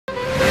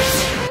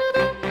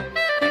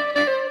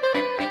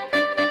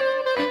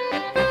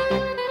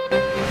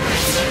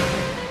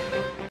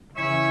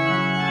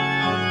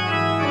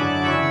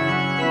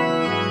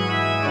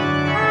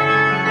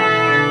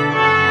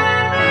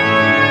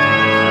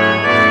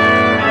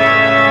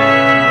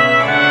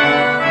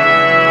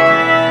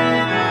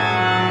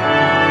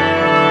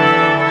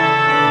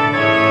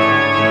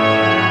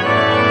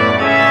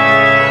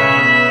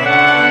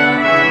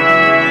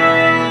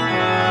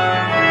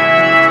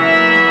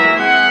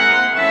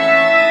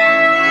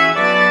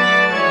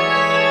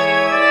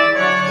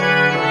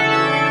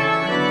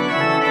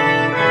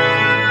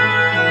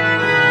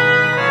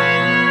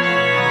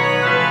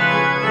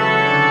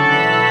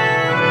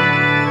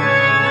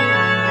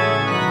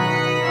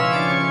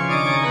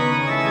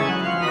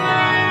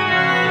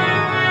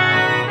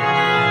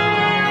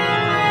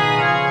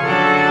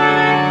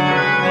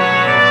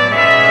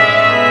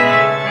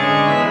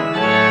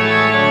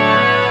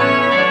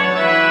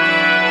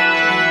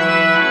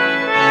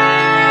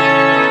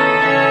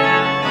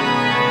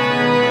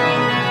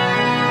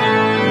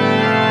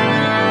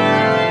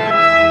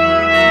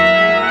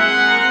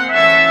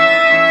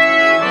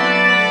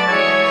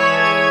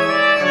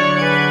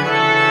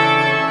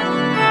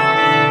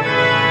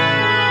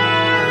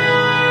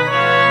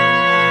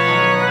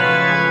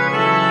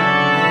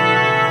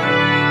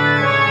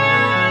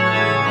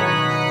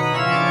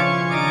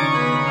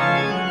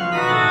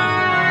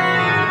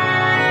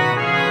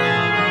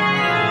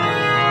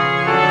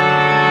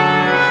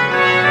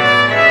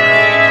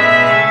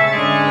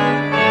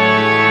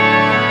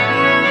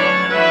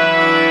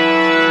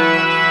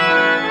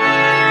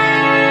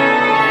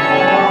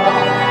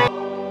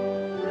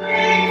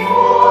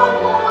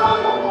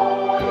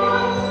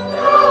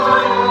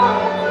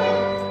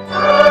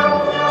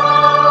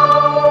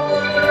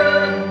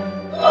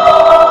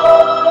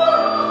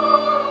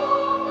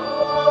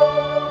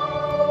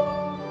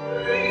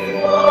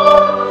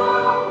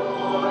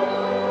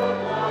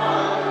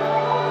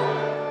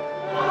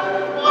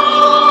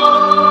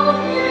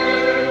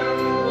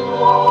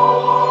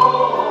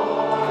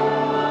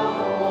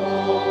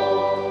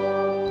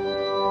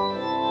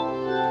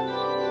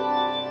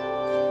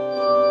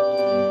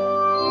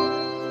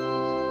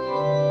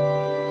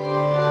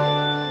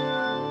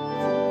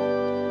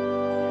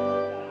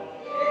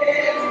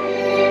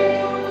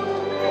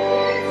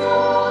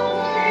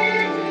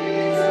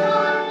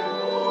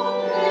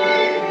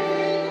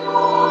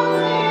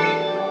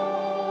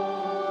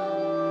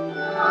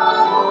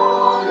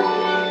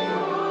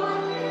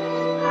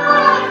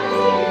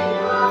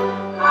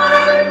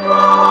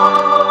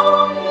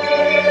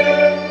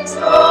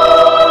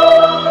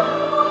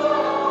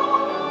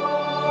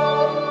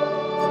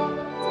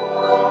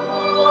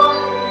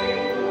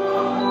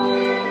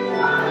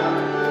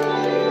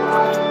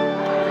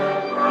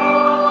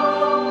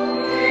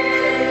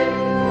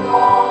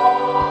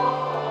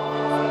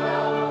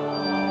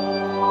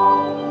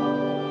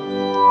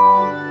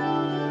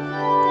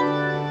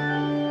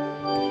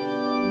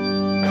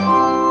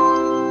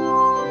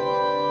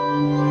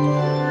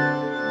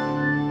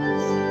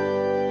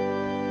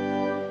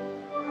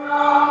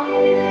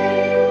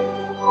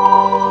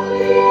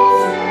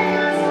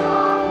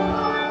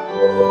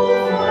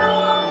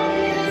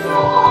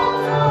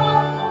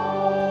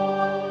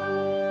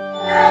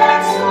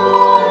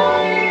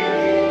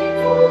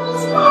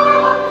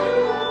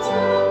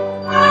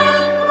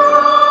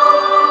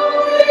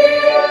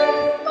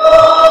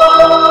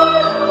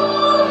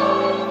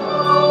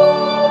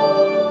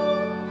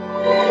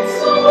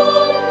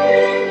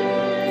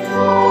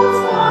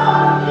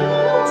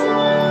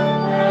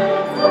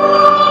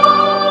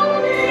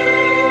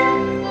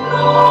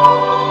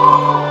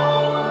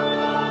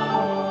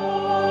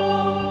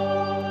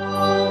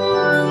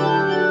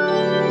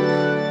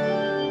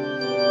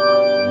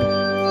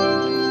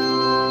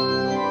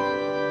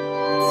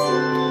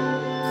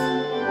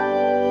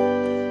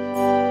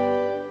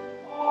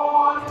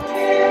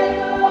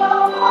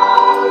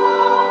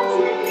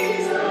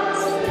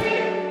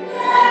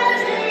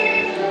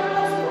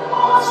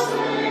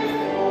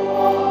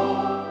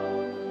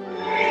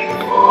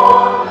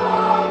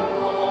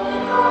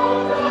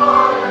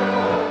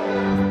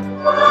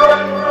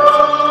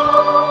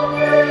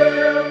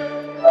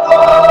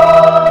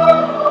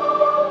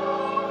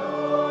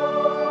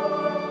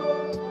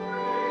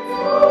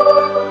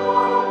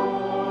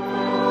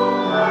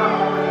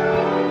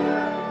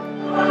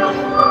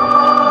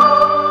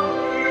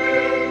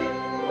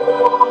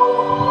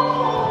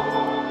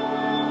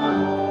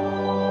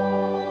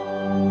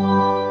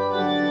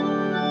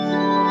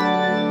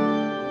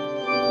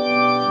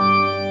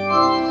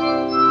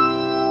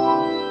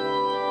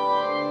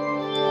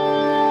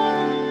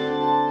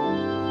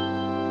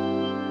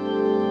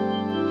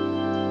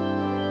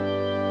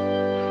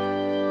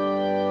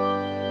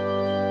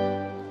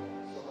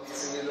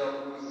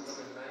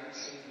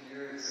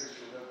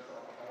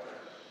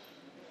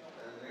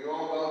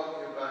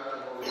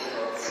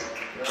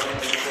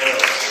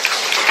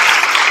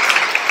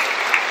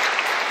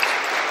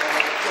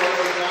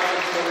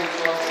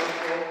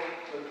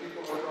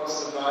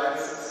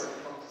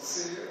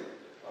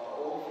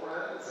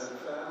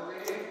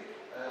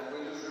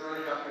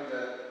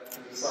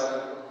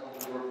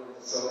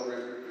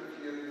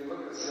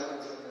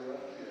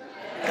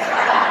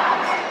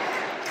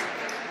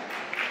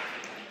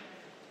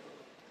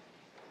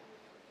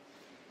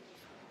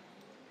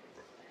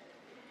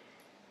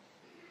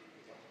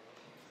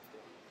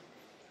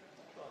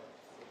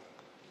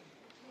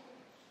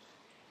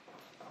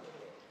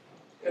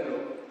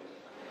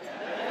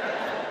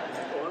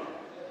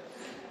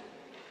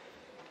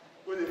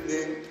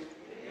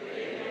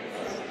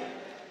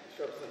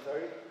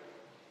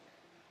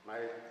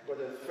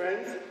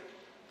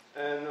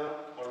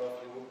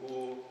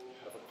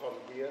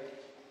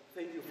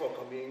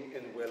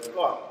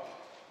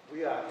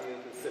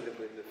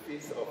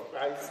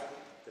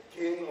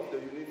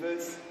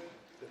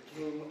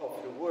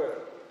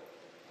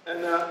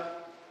And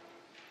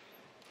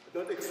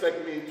don't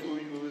expect me to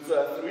use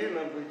 3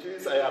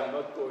 languages. I am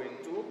not going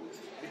to,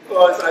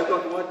 because I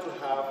don't want to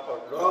have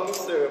a long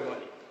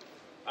ceremony.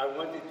 I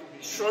want it to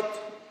be short,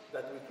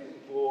 that we can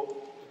go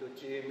to the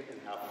gym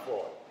and have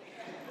fun.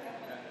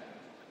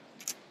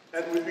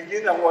 And we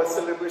begin our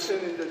celebration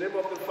in the name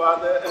of the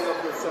Father, and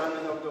of the Son,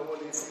 and of the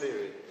Holy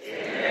Spirit.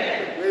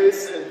 Amen. The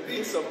grace and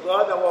peace of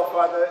God our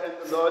Father and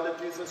the Lord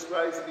Jesus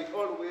Christ be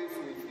always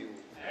with you.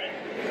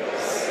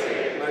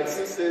 Amen. My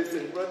sisters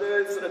and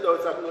brothers, let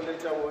us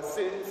acknowledge our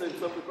sins and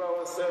so prepare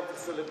ourselves to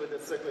celebrate the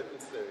sacred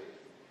mystery.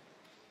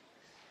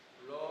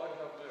 Lord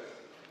have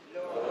mercy.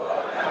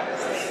 Lord have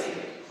mercy.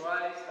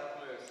 Christ have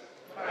mercy.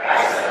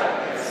 Christ have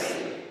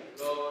mercy.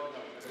 Lord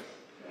have mercy.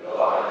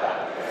 Lord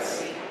have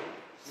mercy.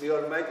 May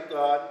Almighty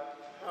God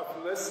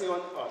have mercy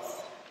on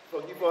us,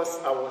 forgive us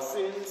our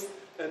sins,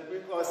 and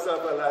bring us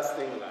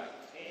everlasting life.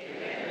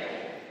 Amen.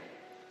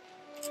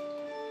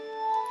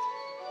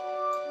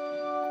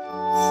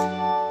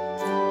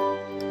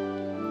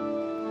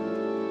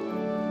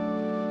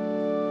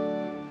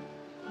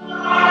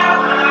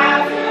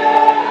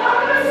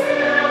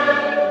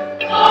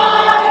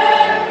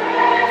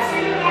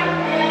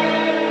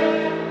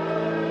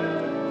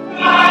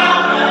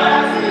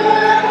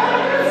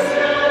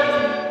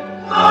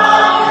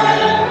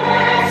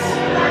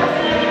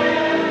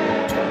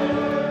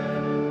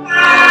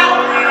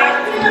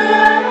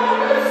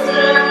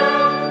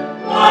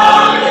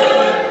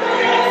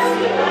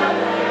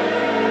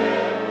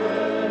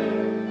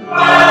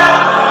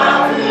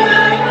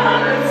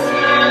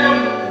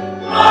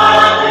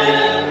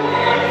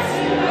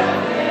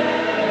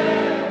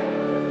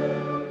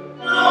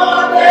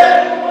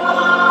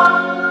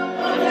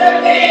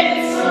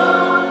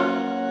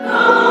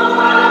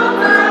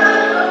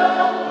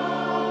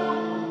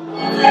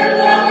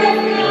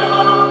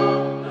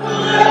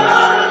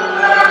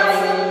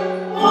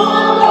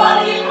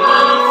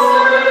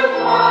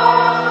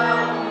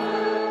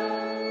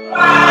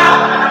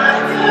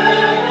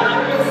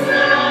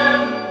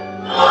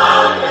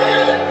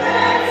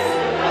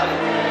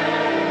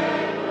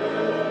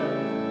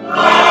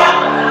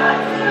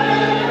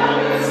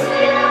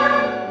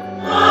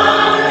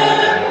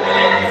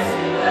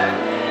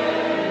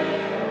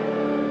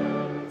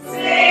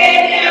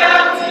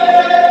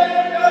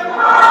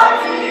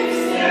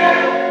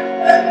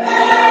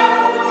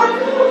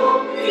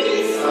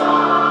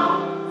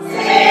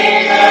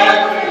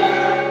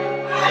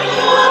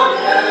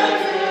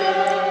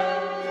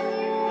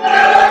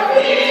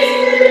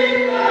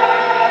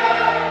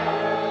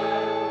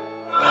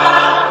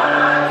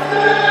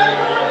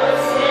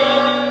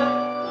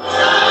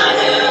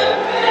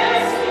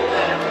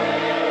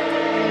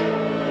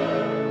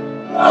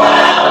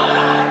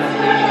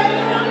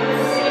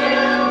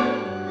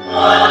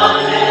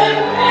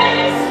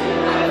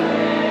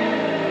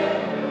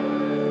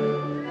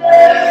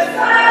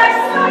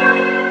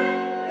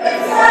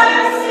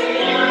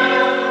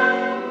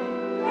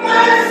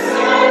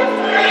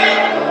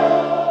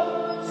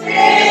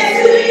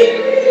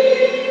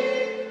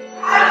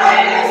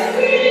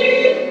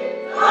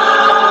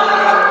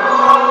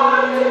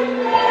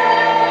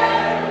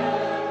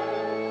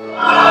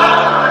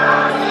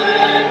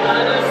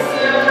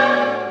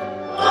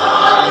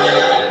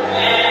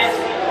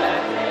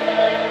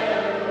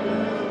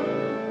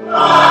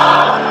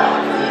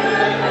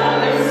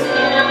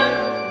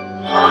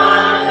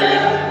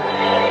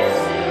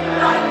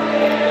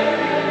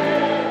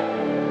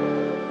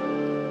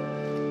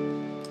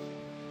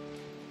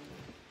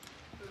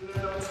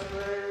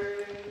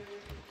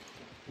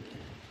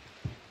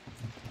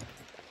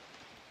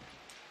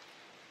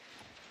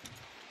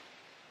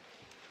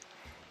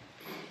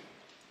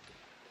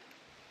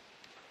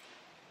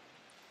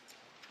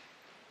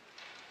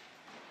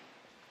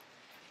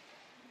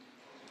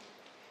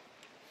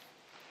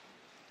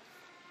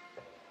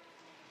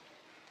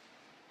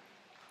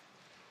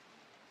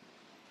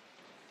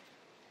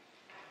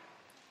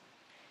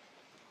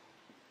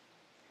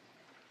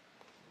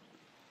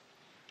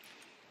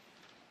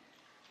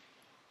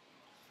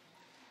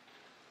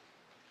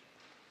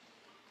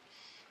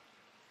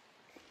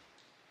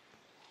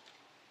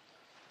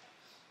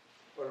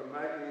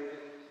 Almighty,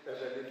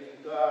 ever-living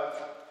God,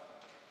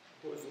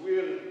 whose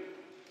will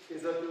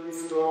is to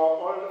restore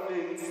all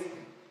things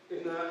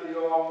in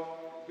your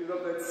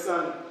beloved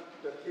Son,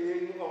 the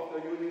King of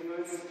the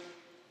universe,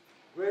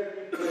 grant,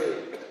 we pray,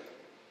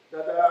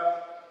 that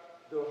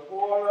the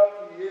whole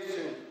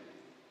creation,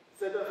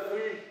 set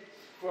free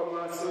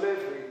from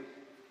slavery,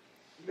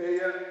 may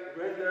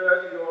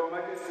render your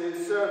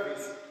Majesty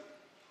service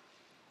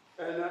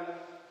and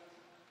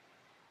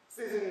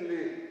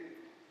seasonally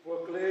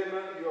proclaim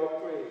your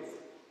praise.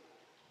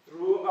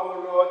 Through our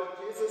Lord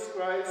Jesus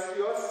Christ,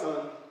 your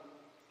Son,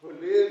 who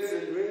lives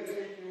and reigns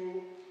with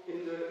you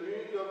in the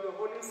unity of the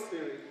Holy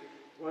Spirit,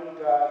 one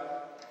God,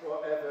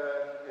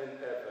 forever and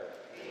ever.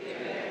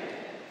 Amen.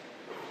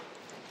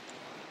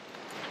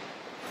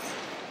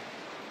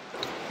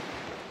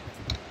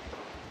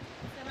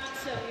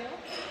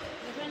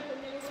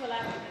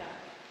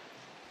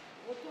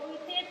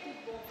 Autorité, tout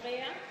bon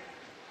frère,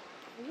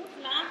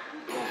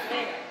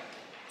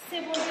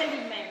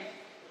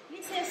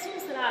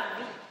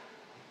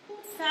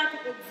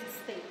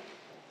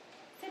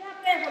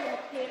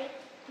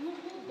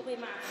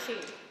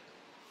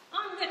 On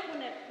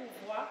reconnaît le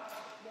pouvoir,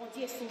 bon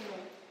Dieu sous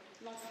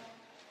nous. Non,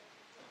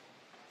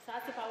 ça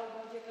c'est pas le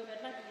bon Dieu que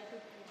maintenant qui a tout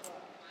le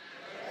pouvoir.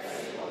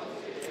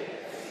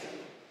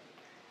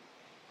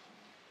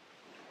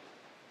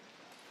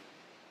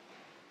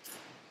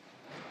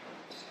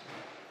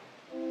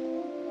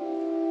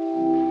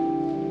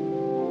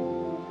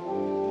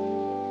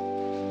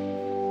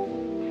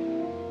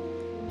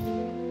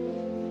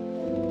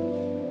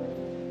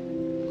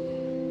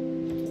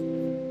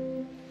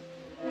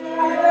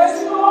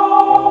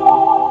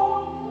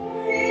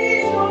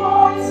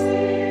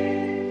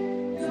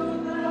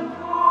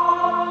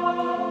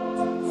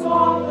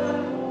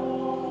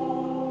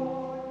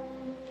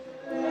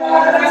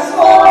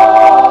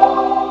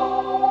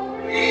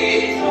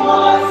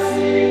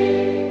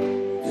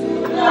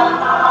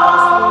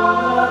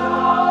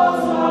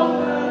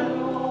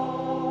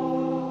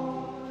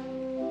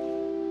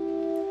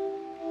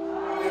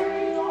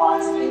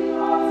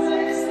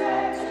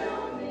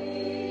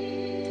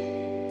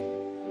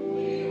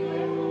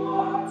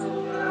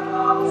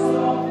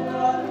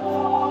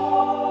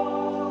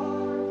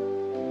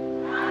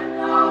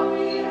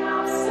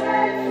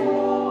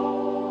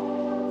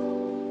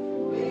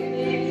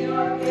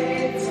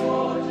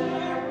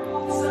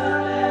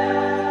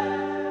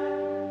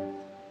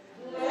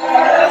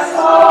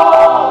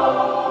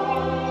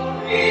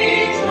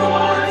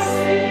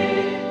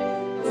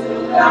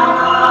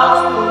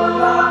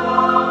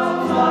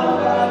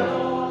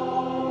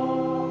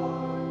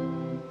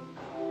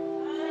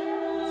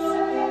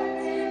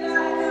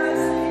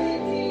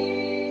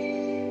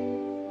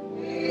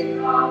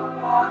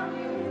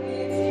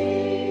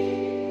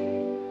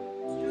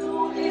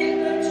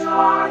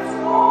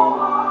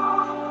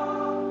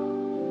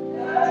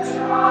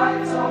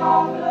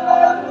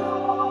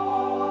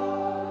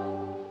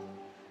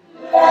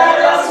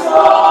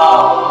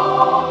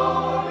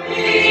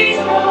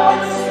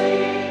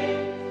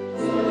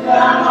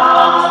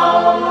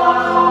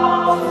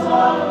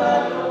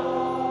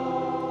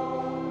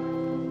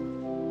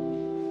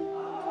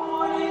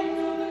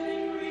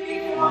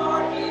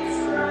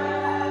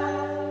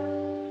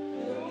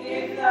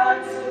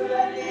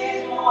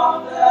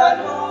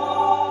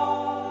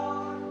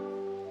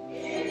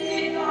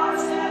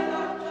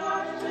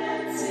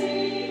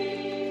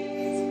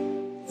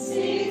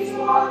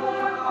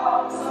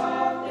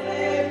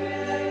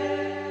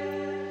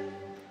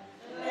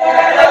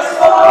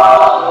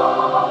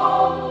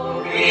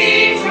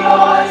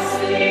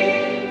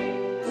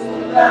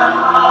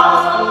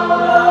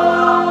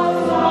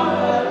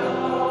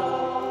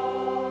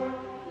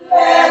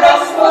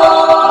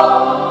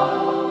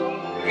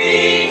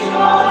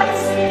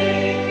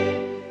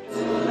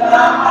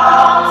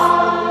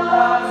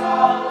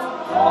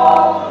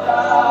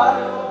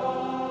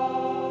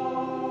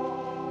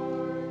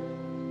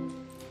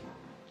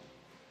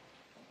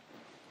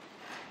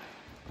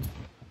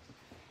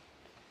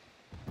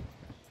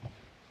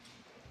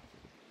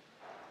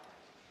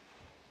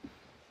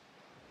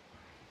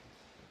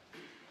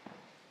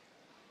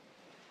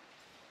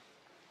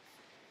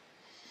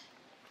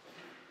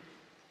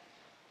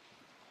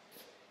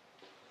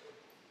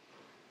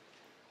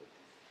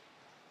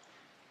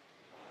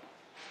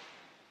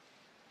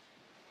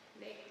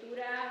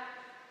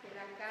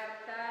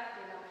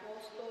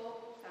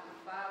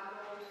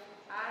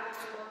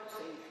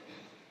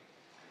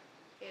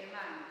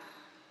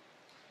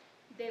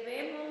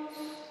 Debemos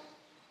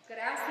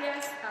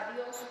gracias a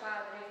Dios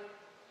Padre,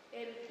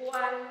 el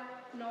cual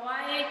nos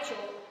ha hecho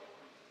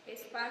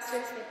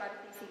espacios de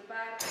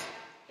participar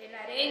en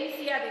la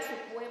herencia de su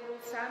pueblo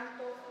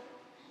santo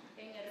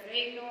en el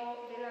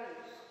reino de la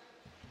luz.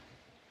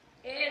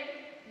 Él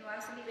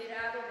nos ha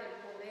liberado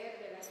del poder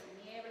de las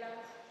tinieblas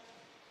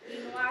y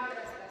nos ha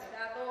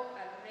trasladado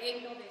al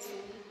reino de su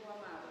Hijo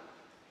amado,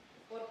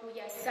 por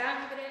cuya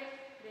sangre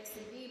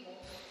recibimos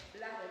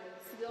la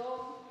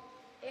redención.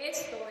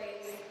 Esto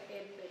es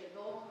el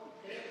perdón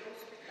de los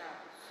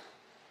pecados.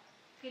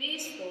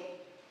 Cristo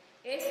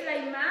es la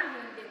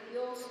imagen de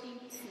Dios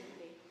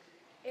invisible,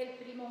 el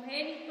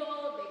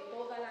primogénito de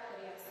toda la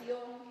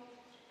creación,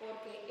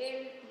 porque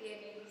Él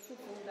tiene en su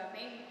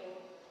fundamento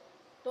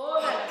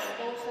todas las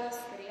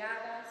cosas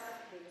creadas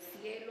del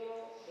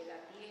cielo, de la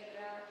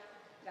tierra,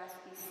 las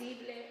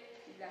visibles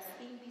y las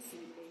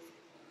invisibles,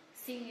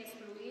 sin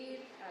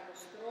excluir a los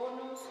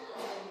tronos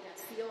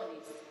y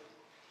dominaciones,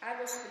 a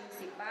los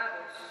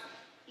principados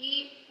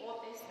y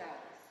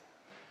potestades.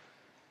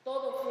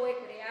 Todo fue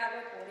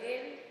creado por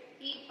Él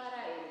y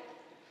para Él.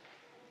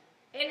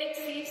 Él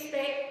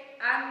existe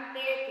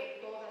antes que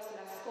todas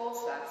las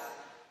cosas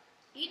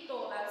y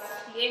todas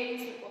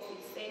tienen su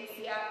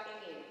consistencia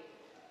en Él.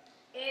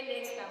 Él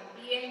es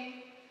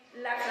también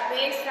la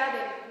cabeza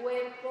del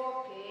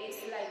cuerpo que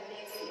es la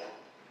Iglesia.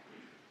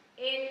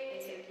 Él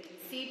es el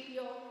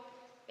principio,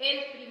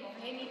 el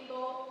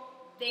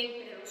primogénito de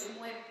entre los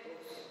muertos,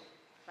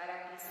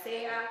 para que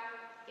sea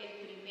el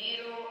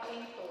primero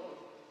en todo.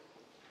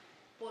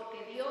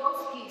 Porque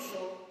Dios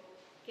quiso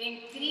que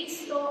en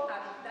Cristo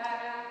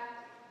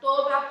habitara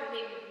toda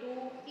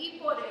plenitud y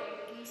por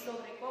Él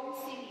quiso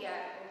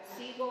reconciliar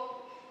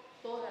consigo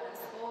todas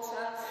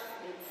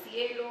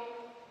cielo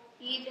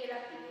y de la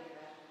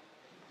tierra,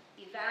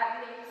 y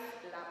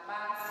darles la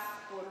paz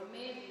por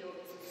medio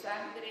de su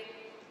sangre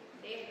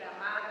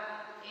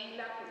derramada en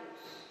la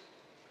cruz.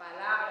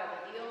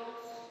 Palabra de Dios.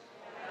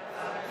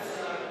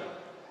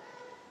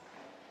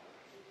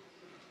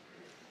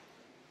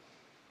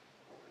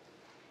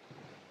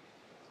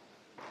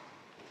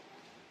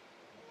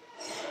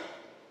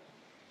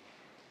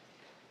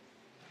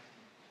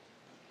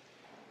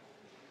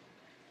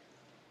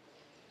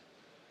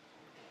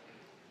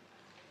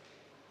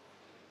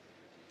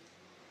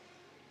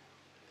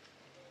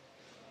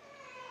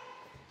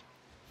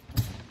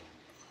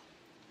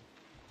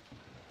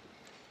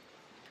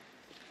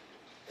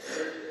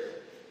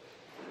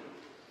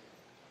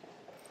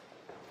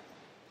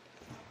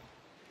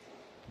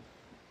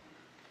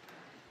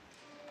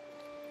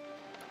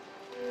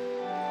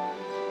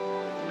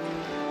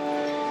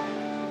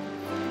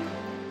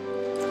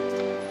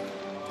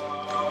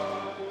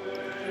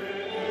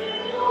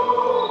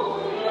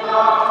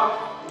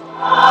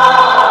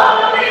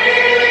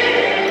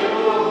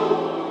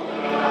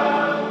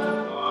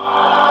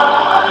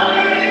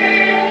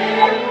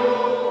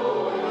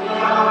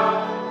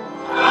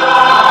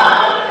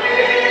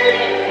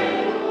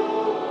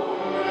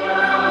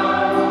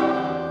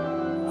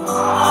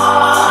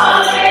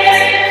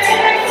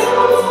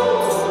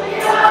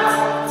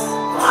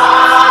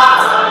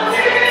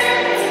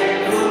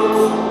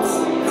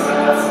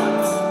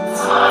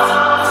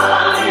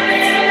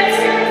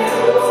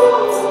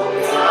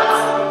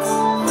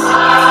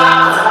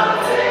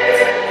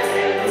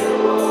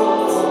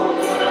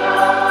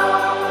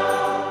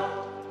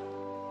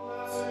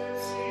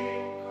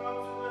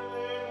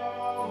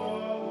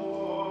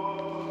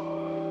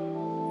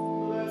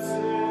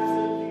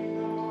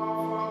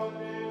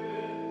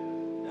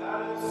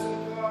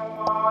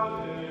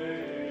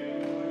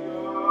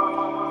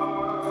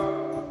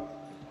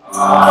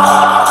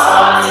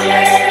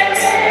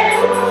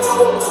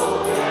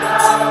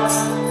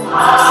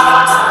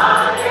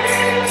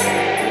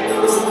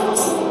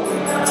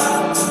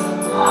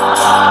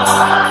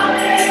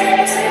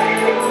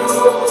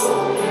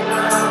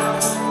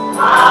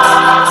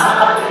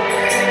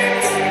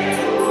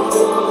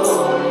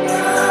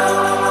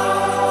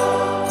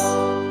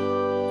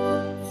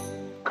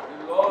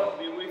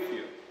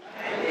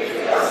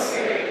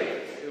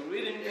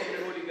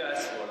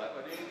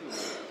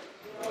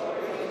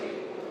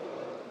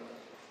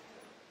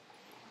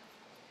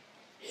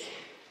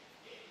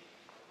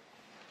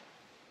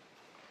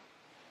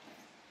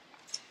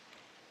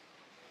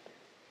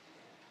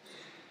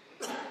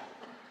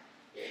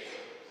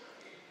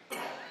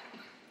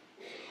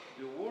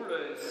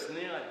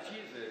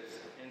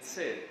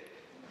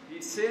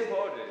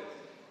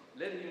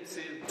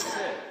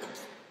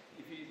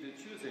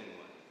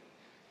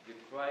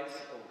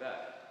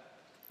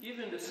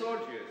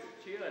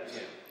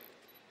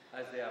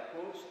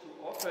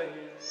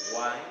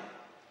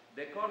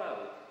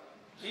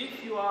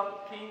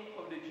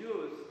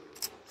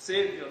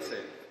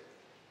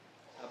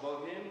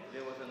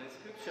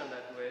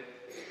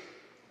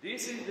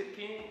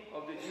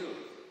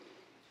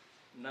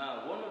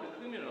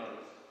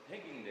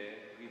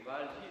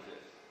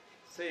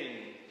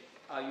 Saying,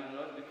 "Are you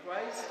not the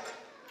Christ?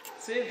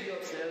 Save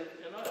yourself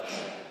and us."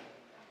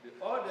 The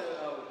other,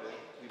 however,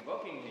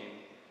 rebuking him,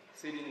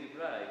 said in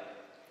reply,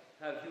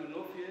 "Have you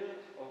no fear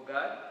of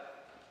God?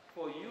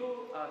 For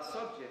you are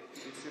subject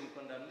to the same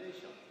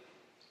condemnation.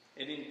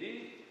 And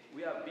indeed,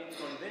 we have been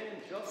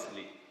condemned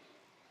justly,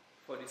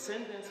 for the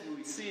sentence we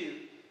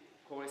receive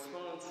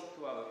corresponds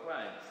to our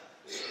crimes.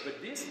 But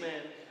this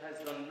man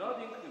has done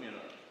nothing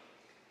criminal."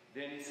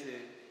 Then he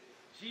said,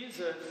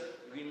 "Jesus,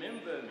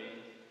 remember me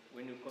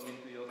when you come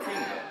into your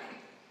kingdom."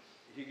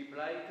 He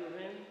replied to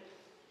him,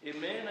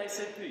 "Amen, I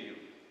say to you,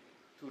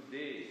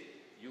 today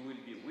you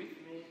will be with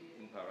me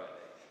in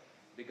paradise."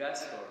 The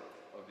Gospel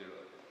of the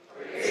Lord.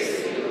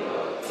 Praise to you,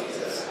 Lord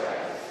Jesus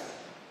Christ.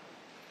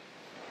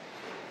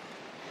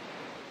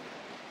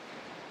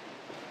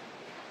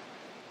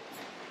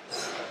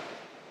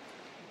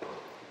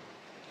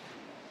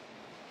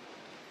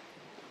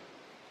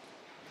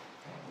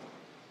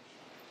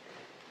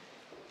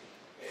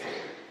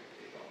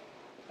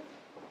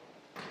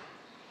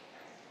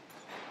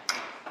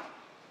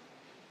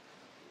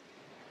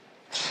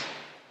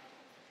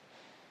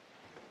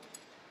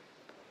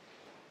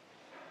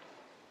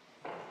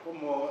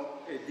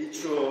 Como he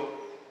dicho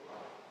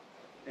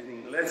en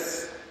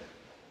inglés,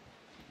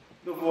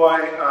 no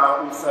voy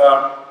a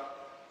usar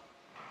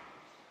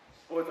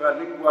otra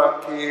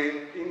lengua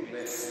que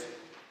inglés.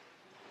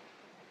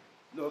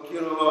 No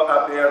quiero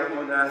hacer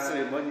una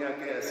ceremonia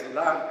que es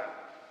larga.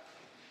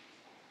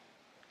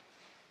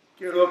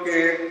 Quiero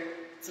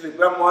que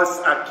celebremos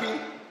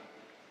aquí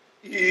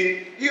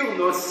y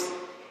irnos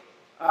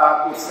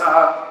a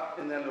usar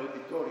en el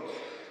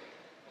auditorio.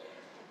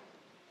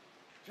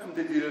 J'aime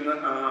te dire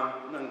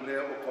en anglais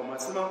au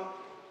commencement,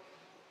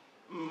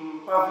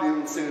 pas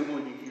une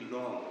cérémonie qui est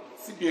longue,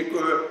 si bien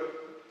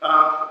que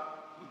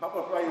papa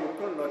n'a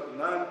aucune autre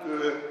langue que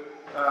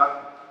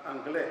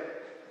anglais.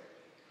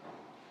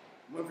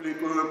 Je voulais que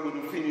pour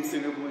nous finir la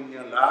cérémonie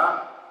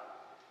là,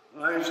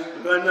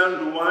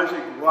 rendre louange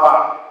et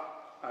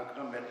gloire à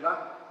grand-mère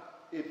là,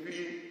 et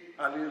puis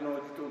aller dans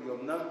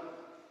l'auditorium là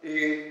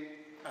et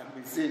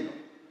amuser nous.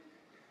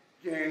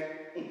 Bien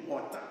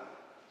important.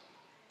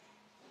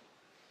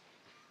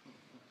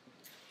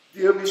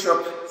 Dear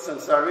Bishop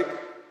Sansarik,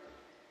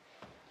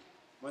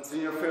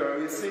 Monsignor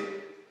Ferrarisi,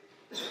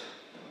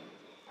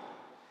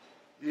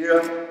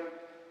 dear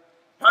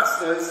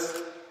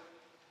pastors,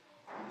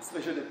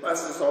 especially the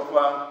pastors of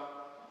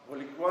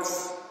Holy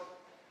Cross,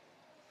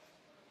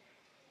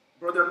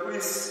 brother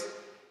priests,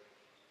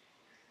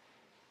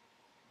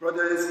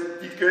 brothers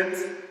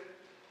deacons,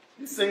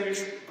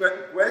 distinguished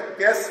great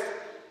guests,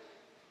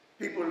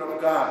 people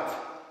of God.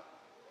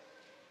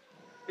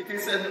 It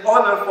is an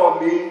honor for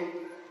me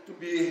to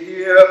be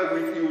here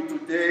with you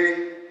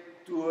today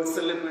to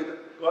celebrate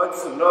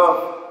God's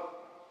love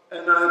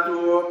and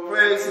to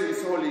praise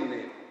His holy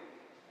name.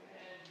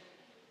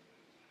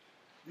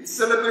 This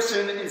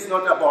celebration is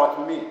not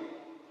about me,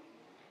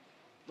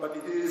 but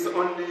it is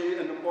only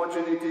an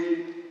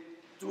opportunity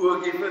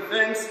to give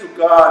thanks to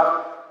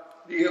God,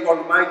 the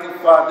Almighty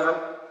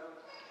Father,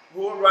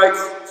 who writes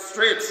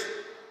straight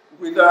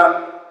with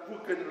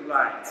crooked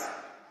lines.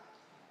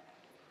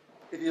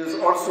 It is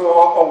also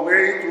a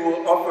way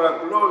to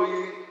offer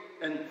glory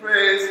and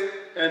praise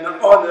and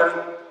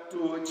honor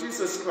to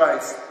Jesus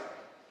Christ,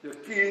 the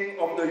King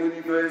of the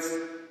universe,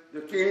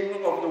 the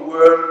King of the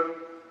world,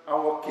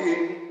 our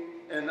King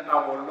and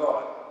our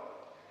Lord.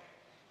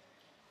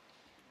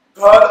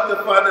 God the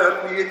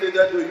Father created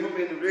the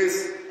human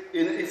race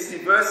in its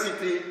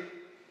diversity,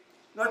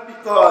 not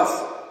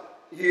because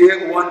He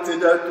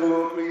wanted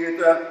to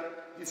create a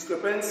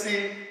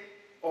discrepancy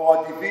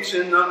or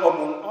division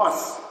among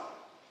us,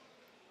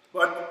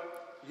 but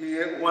He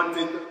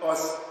wanted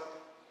us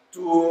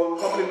to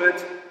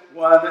complement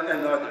one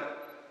another.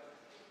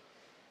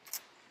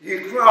 He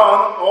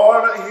crowned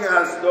all He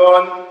has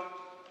done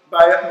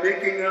by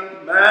making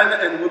man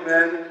and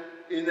woman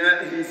in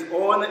His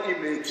own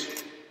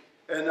image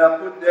and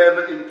put them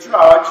in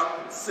charge,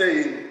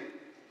 saying,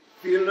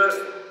 "Fill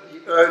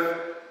the earth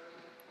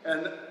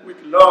and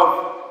with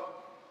love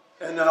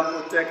and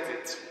protect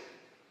it."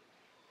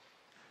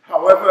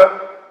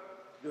 However,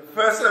 the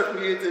first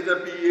created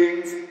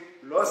beings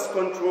lost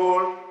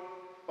control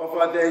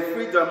over their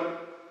freedom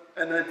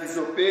and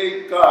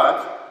disobeyed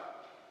God,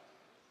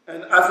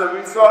 and as a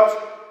result,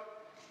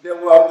 they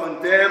were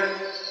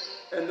condemned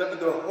and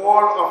the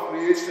whole of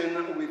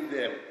creation with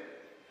them.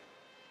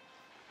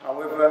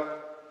 However,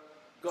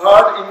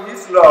 God in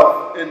His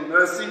love and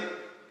mercy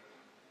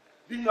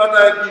did not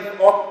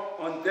give up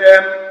on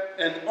them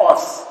and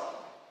us,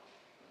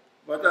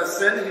 but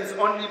sent His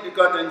only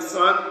begotten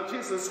Son,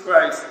 Jesus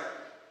Christ,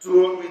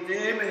 to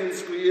redeem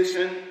His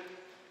creation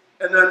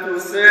and to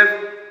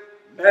save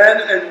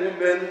men and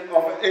women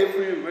of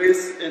every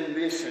race and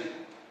nation.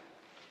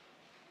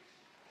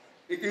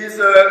 It is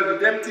a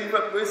redemptive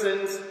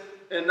presence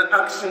and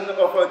action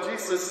of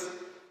Jesus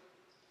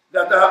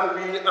that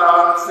we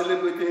are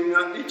celebrating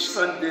each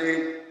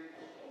Sunday,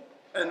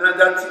 and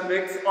that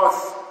makes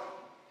us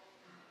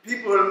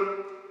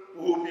people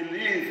who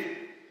believe,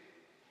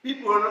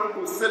 people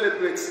who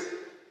celebrate,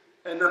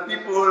 and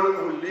people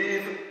who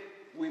live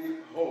with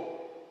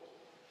hope.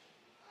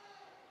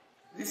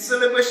 This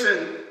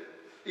celebration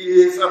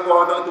is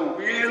about the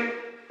will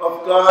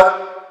of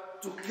God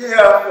to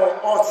care for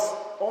us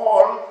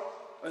all,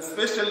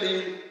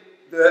 especially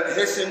the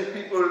Haitian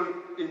people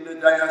in the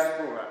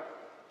diaspora.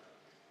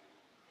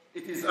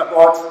 It is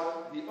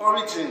about the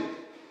origin,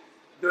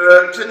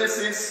 the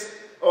genesis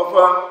of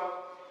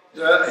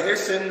the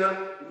Haitian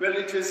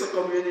religious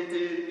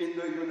community in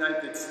the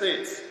United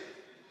States.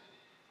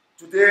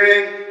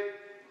 Today,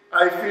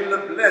 I feel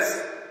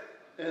blessed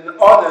and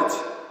honored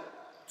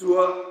to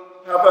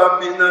have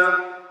been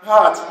a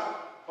part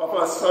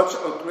of such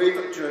a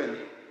great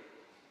journey.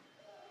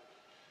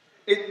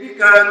 It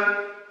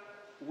began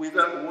with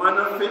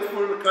one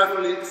faithful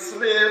Catholic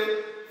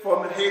slave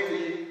from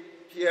Haiti,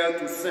 Pierre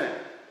Toussaint.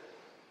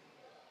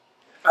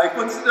 I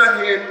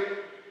consider him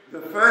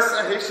the first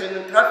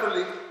Haitian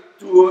Catholic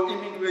to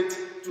immigrate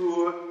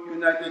to the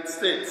United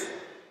States.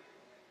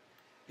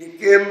 He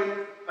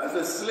came as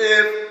a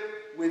slave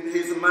with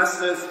his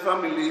master's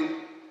family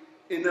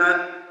in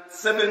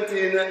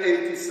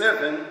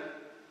 1787,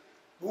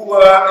 who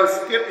were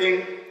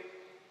escaping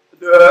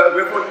the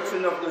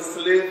revolution of the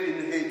slave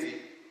in Haiti.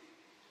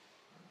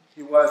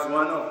 He was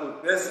one of the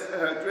best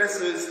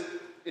dressers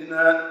in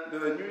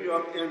the New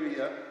York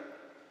area.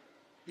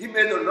 He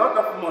made a lot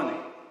of money.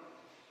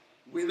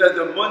 With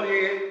the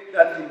money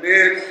that he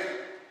made,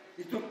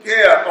 he took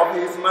care of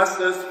his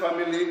master's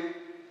family,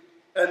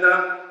 and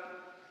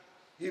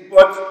he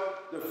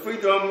bought the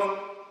freedom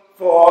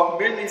for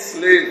many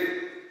slaves,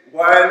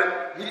 while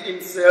he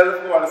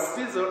himself was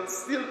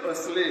still a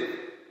slave,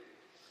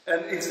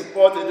 and he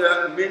supported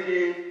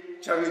many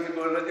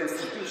charitable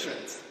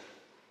institutions.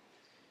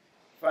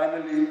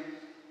 Finally,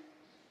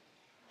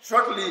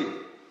 shortly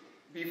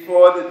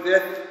before the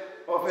death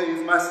of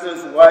his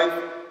master's wife,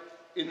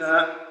 in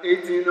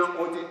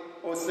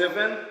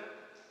 1807,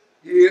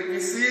 he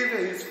received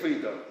his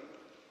freedom.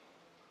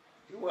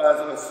 He was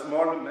a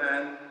small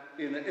man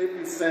in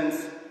every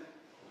sense,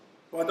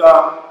 but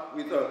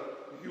with a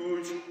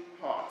huge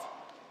heart.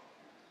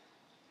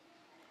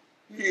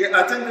 He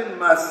attended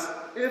Mass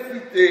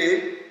every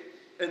day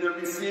and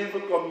received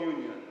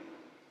communion.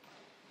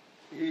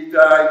 He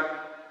died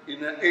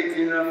in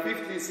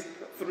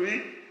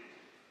 1853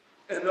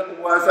 and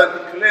was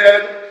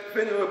declared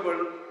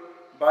venerable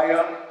by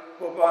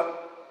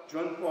Pope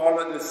John Paul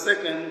II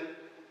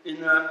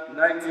in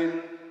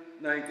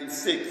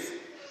 1996.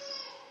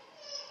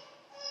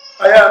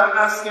 I am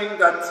asking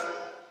that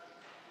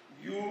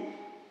you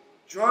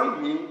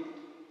join me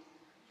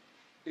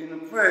in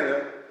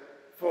prayer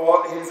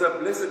for his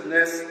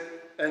blessedness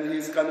and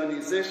his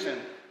canonization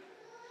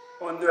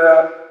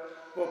under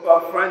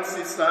Pope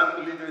Francis'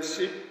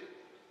 leadership,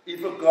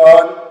 if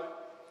God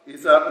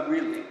is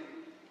willing.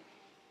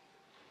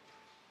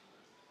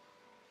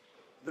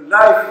 The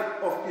life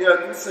of Pierre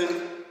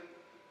Toussaint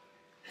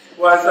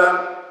was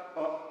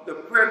the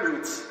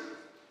prelude,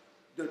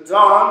 the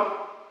dawn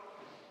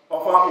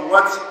of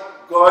what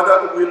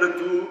God will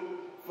do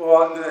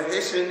for the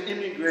Haitian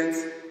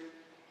immigrants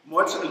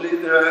much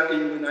later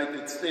in the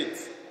United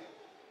States.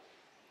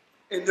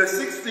 In the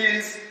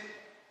 60s,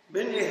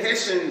 many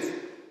Haitians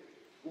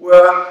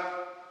were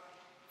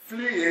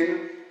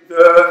fleeing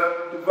the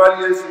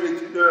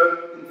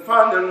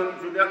infernal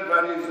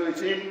Duvalier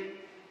regime,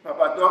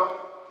 Papadoc,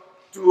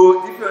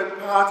 to different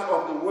parts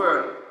of the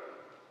world.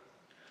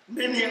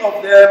 Many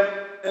of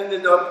them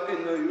ended up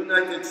in the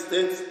United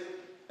States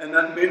and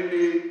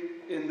mainly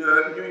in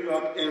the New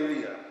York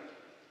area.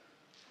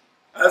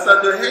 As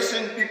the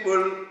Haitian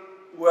people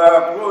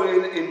were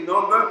growing in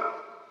number,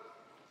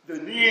 the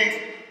need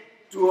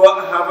to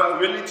have a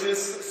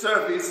religious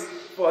service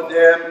for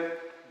them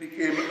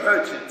became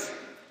urgent.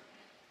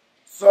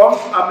 Some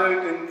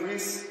American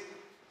priests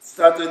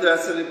started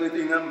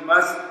celebrating a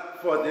Mass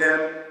for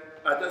them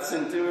at the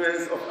St.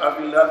 Therese of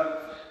Avila,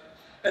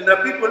 and the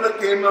people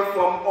came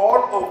from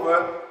all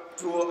over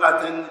to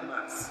attend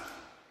Mass.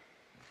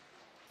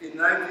 In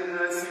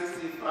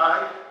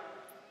 1965,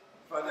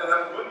 Father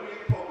Rodney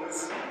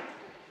August,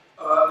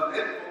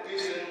 late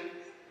vocation,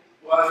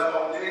 was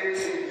ordained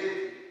in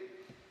Haiti.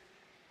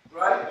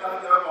 Right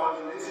after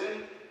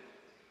ordination,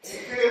 he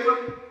came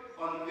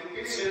on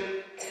vacation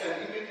and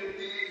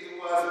immediately he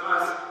was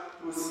asked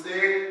to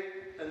stay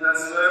and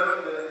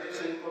serve the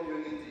Haitian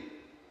community.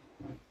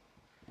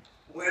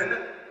 When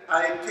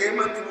I came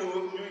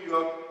to New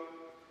York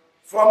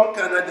from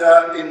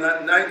Canada in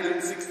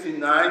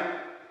 1969,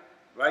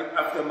 right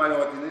after my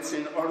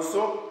ordination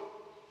also,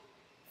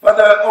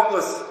 Father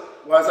August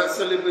was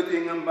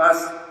celebrating a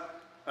Mass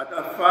at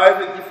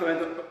 5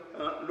 different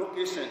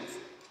locations.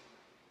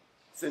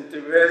 St.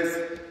 Therese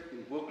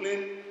in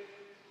Brooklyn,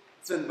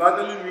 St.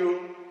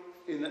 Bartholomew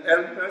in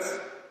Elmhurst,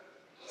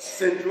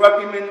 St.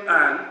 Joachim in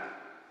Anne,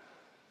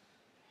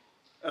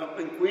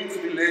 in Queens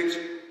Village,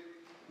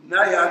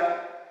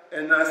 Nyack,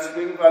 and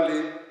Spring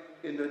Valley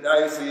in the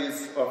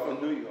Diocese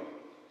of New York.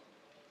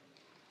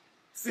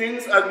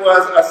 Since I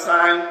was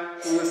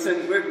assigned to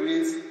St.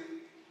 Gregory's,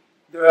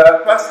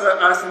 the pastor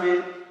asked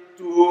me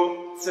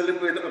to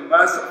celebrate a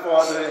Mass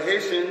for the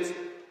Haitians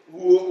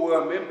who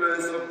were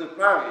members of the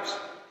parish.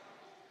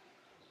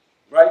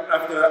 Right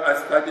after I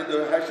started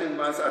the Haitian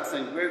Mass at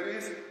St.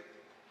 Gregory's,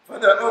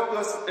 Father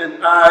August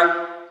and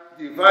I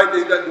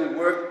divided the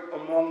work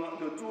among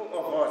the two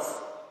of us.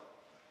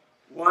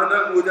 One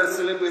would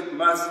celebrate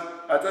Mass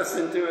at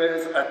St.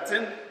 Therese at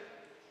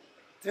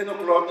 10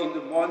 o'clock in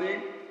the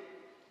morning,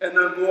 and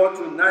then go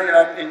to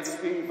Nyack in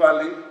Spring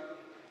Valley,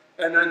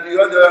 and then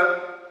the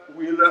other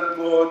will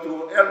go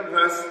to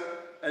Elmhurst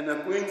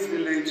and Queens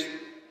Village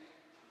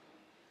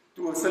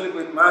to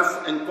celebrate Mass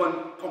and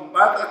come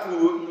back to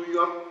New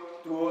York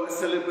to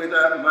celebrate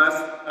Mass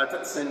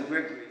at St.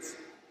 Gregory's.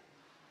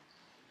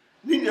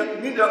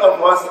 Neither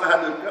of us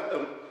had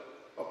a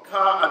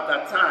car at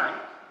that time,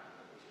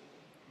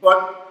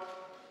 but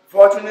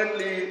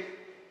fortunately,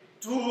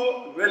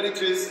 2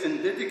 religious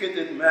and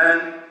dedicated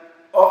men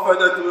offered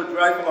to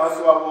drive us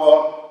to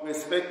our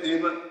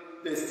respective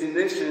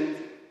destinations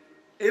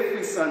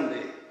every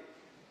Sunday.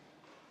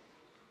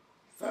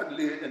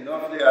 Sadly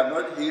enough, they are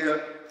not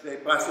here, they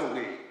pass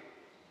away.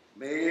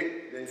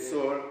 May their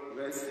soul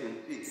rest in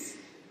peace.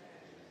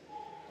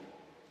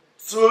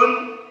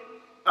 Soon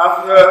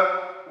after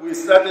we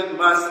started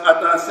Mass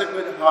at our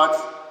Sacred Heart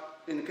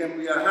in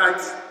Cambria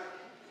Heights,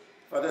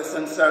 Father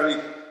Sansari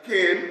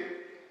came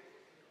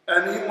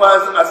and he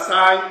was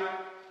assigned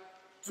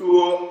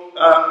to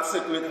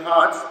Sacred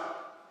Heart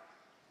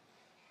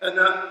and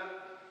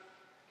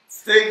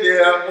stayed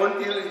there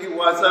until he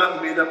was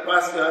made a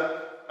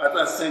pastor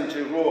at St.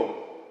 Jerome.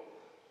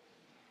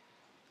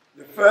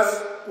 The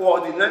first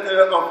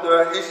coordinator of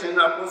the Haitian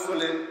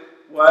Apostolate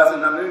was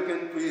an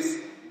American priest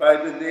by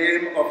the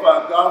name of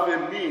Garvey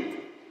Meade.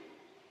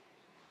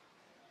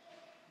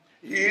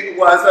 He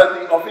was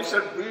the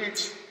official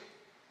bridge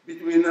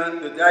between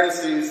the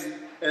diocese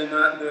and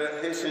the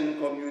Haitian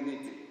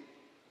community.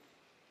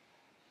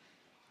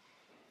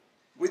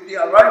 the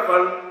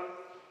arrival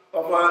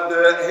of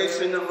the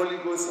Haitian Holy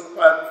Ghost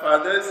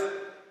Fathers,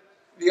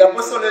 the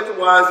apostolate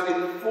was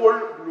in full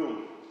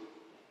bloom.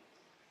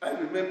 I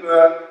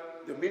remember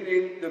the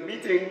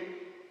meeting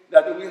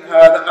that we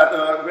had at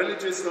a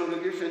religious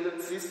congregation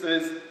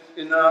sisters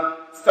in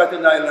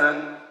Staten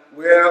Island,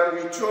 where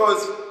we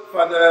chose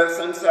Father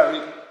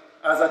Sansarik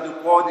as the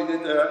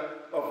coordinator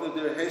of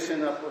the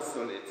Haitian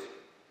apostolate.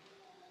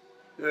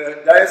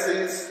 The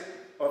Diocese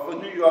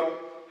of New York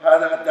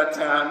had at that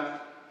time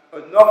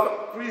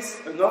enough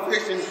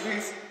Haitian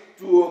priests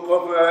to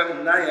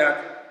cover Nyack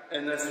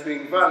and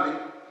Spring Valley,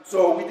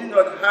 so we did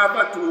not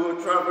have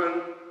to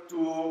travel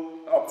to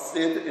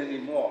upstate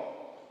anymore.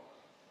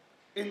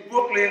 In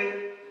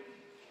Brooklyn,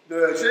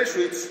 the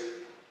Jesuits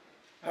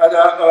had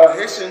a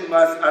Haitian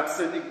Mass at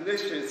St.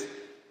 Ignatius.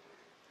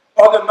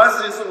 Other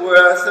Masses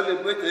were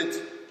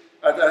celebrated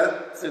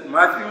at St.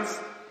 Matthew's,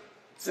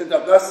 St.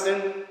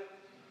 Augustine,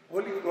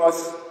 Holy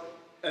Cross,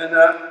 and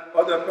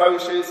other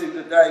parishes in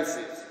the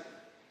diocese.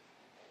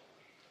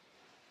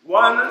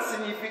 One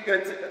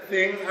significant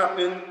thing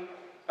happened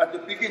at the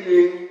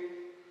beginning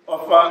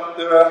of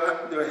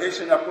the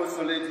Haitian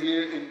apostolate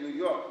here in New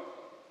York.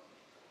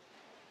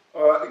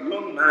 A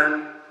young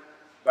man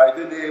by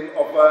the name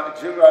of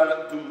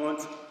Gerald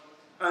Dumont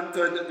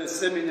entered the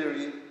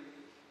seminary,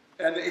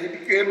 and he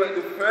became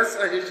the first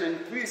Haitian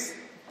priest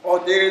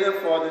ordained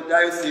for the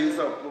Diocese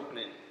of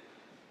Brooklyn.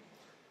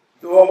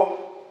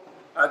 Though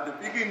at the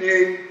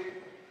beginning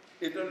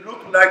it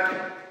looked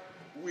like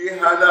we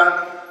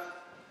had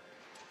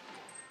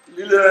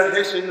little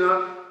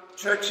Haitian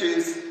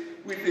churches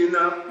within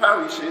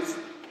parishes,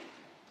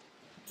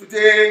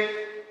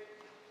 today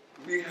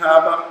we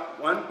have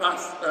one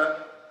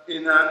pastor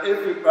in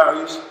every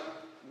parish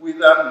with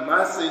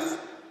masses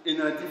in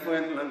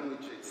different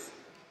languages.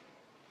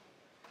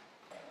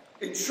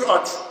 In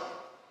short,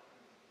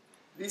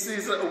 this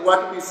is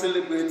what we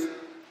celebrate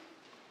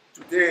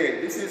today.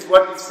 This is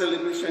what this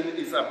celebration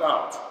is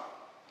about.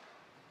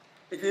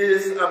 It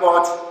is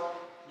about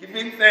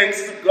giving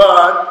thanks to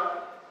God,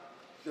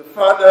 the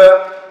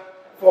Father,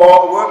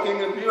 for working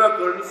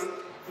miracles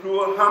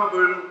through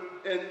humble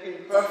and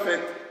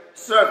imperfect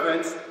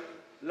servants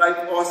like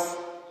us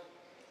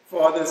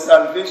for the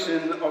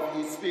salvation of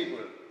his people.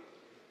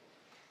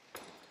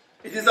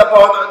 It is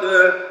about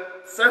the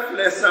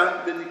selfless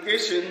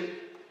dedication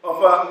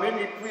of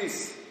many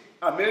priests,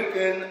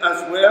 American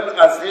as well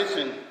as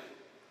Haitian,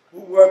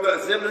 who work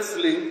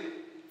zealously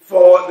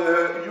for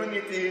the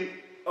unity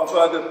of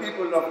the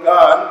people of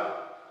God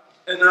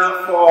and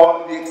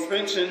for the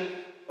expansion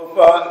of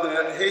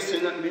the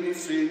Haitian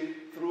ministry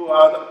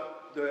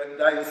throughout the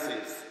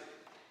diocese.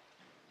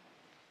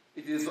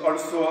 It is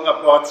also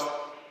about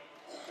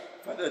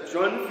Father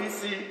John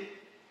Vesey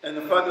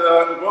and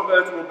Father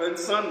Robert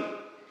Robinson,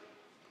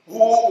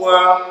 who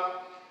were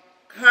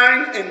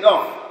kind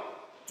enough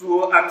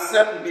to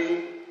accept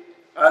me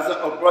as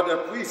a brother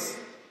priest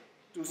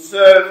to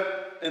serve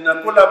and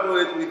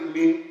collaborate with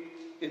me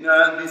in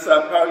this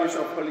parish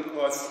of Holy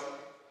Cross,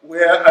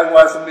 where I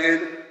was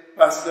made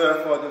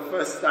pastor for the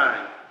first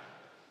time.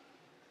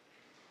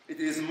 It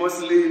is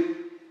mostly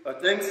a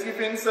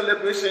Thanksgiving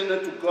celebration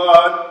to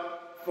God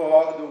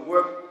for the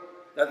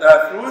work that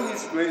through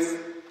his grace,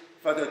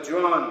 Father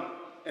John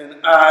and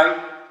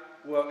I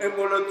were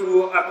able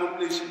to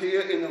accomplish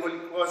here in Holy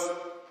Cross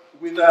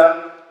with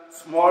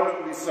small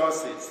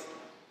resources.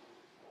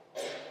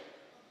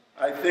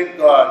 I thank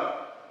God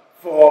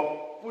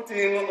for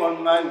putting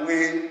on my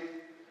way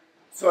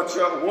such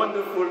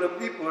wonderful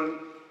people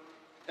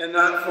and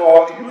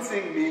for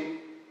using me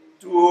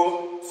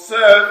to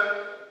serve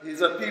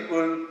his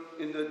people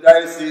in the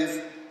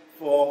diocese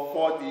for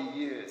 40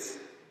 years.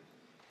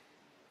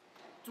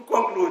 To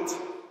conclude,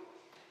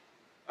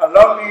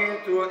 allow me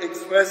to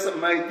express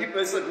my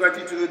deepest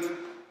gratitude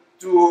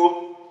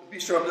to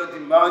Bishop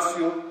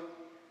Darbouze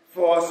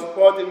for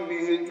supporting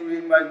me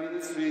during my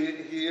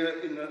ministry here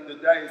in the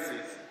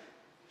diocese.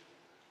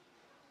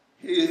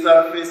 He is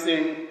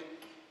facing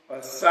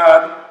a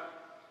sad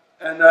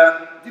and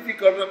a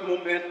difficult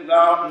moment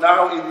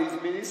now in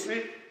his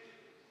ministry.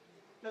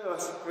 Let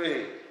us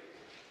pray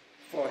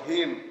for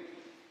him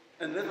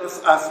and let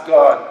us ask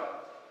God,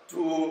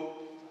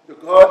 the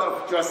God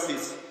of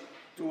justice,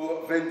 to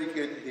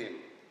vindicate him.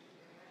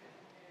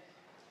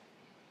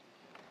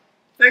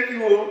 Thank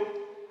you,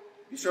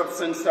 Bishop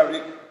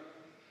Sansarik,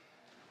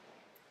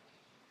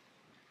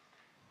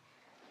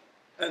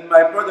 and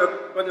my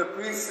brother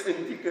priests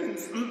and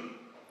deacons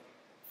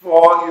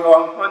for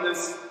your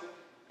honest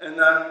and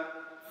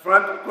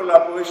frank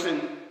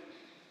collaboration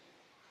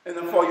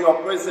and for your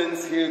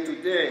presence here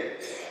today.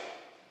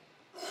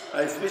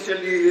 I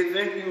especially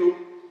thank you,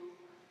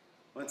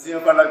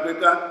 Monsignor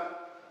Palagbeka,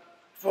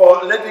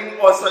 for letting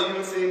us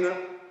use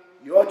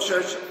your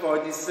church for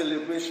this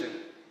celebration.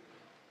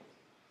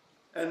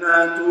 And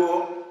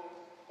to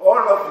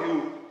all of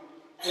you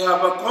who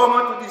have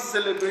come to this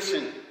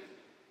celebration,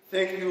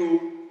 thank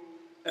you,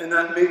 and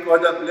may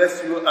God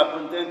bless you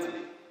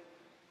abundantly.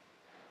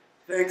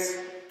 Thanks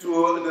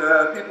to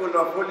the people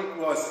of Holy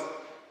Cross,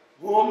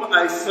 whom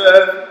I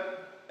serve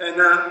and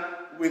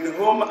with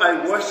whom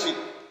I worship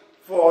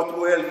for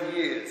 12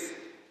 years.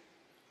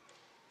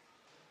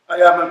 I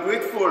am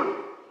grateful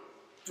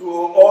to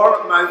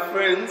all my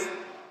friends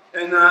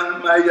and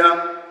my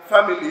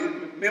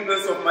family,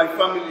 members of my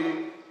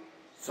family.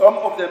 Some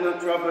of them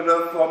have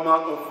traveled from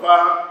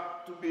afar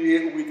to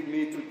be with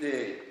me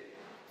today.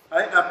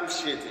 I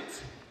appreciate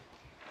it.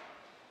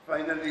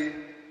 Finally,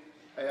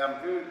 I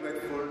am very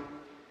grateful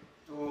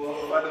to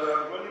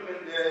Father Ronnie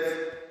Mendez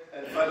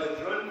and Father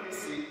John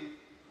Bisi,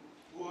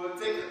 who will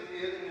take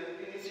the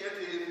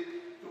initiative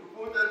to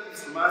put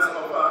this Mass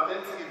of our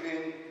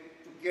Thanksgiving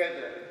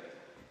together.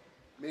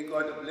 May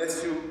God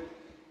bless you,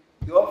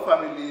 your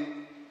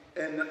family,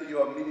 and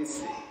your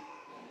ministry.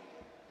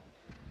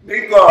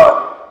 May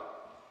God,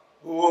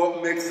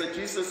 who makes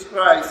Jesus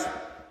Christ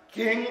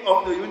King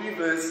of the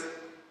universe,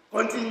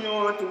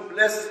 continue to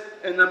bless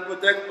and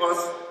protect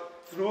us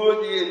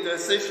through the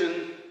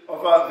intercession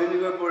of our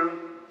venerable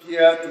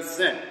Pierre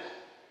Toussaint.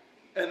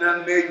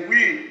 And may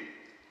we,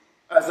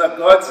 as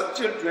God's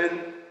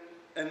children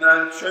and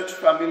our church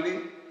family,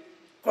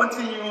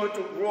 continue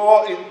to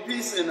grow in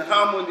peace and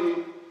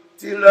harmony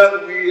till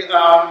we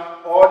are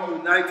all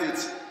united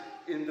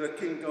in the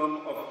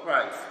kingdom of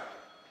Christ.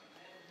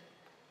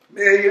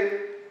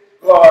 May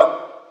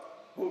God,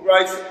 who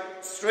rides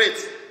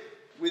straight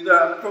with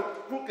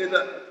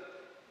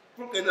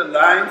crooked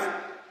lines,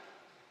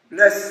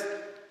 bless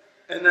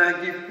and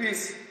give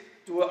peace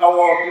to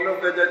our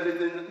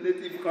beloved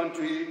native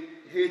country,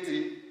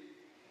 Haiti,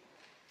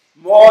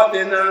 more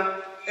than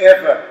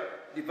ever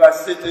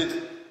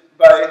devastated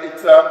by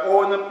its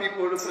own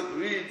people's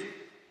greed,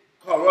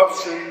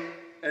 corruption,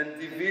 and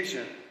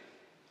division.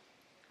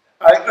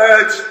 I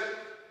urge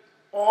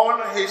all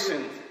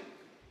Haitians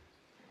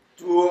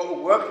to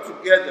work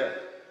together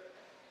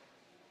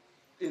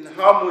in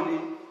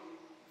harmony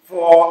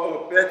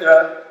for a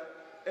better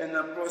and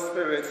a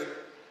prosperous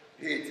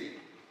Haiti.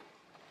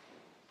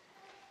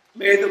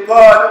 May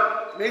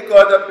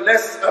God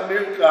bless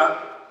America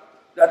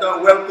that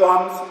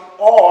welcomes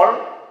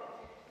all,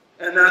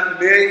 and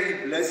may He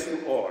bless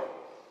you all.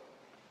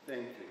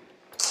 Thank you.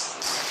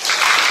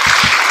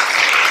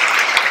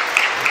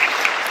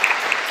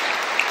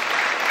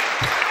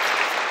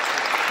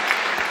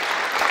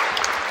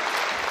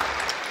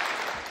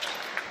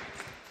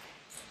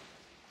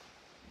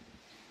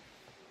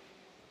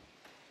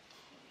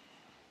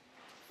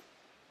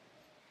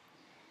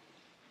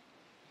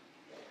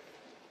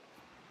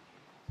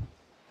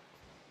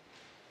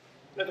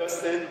 Let us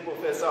stand to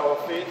profess our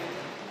faith.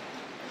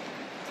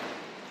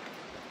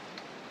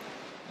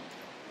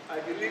 I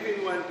believe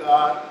in one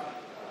God,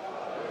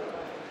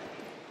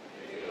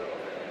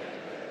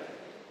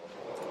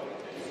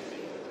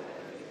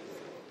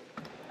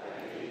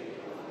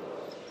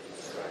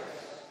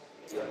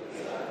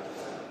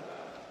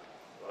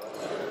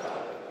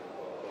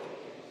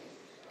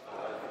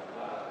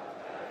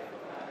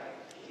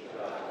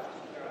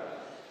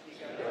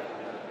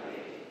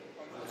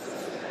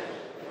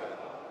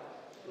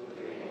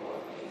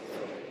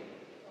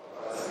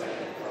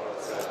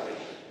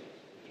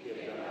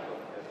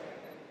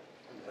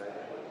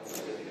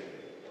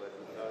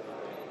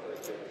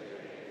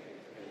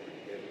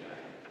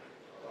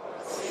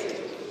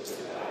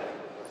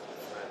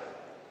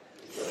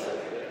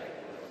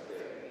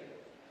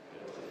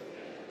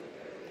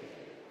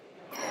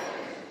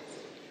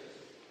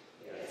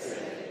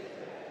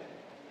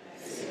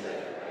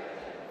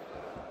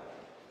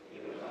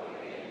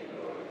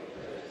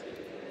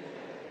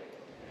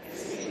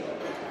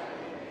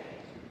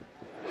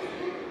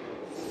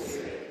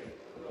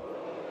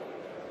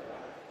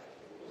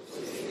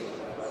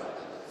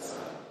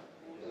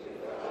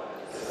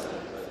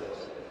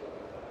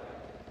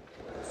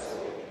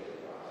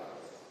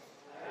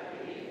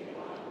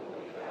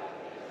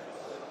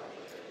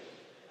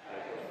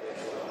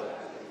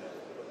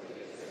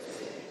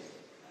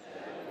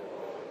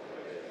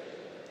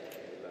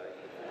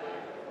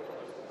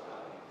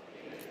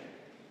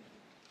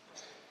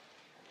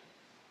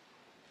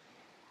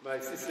 my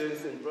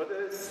sisters and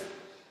brothers,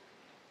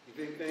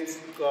 giving thanks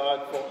to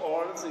God for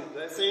all His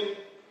blessing.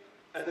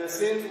 And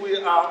since we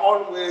are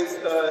always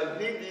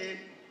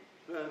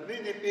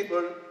needy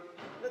people,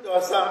 let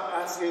us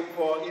ask Him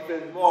for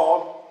even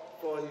more,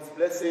 for His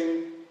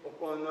blessing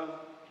upon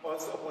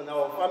us, upon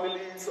our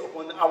families,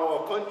 upon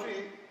our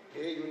country,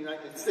 the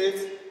United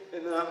States,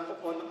 and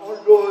upon all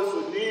those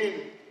who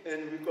need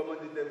and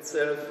recommend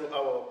themselves to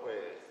our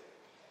prayers.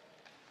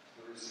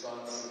 The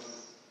response is,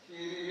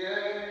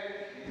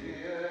 Kyrie,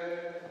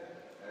 Kyrie,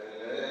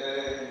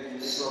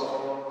 eleison.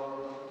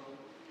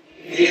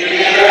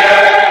 Kyrie,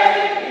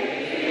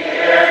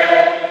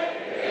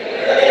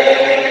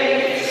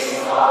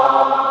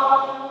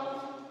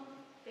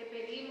 Te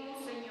pedimos,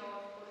 Señor,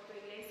 por tu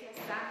Iglesia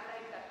Santa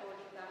y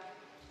Católica,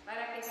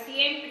 para que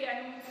siempre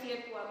anuncie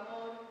tu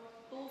amor,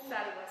 tu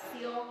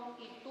salvación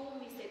y tu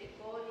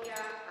misericordia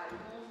al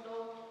mundo.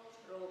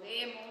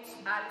 Roguemos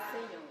al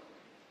Señor.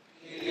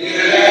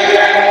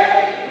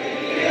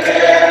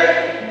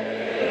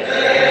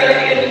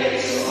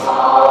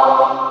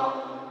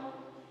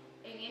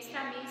 En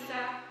esta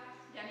misa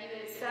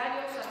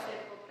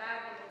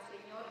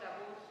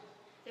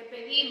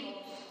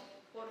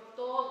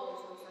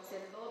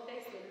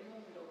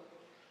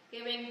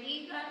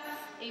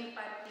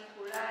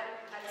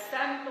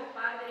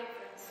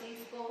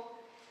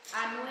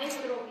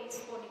nuestro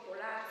obispo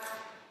Nicolás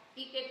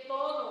y que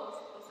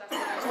todos los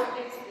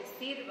sacerdotes le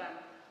sirvan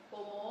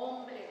como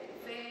hombre de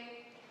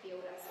fe, de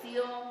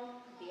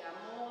oración, de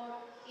amor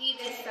y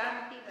de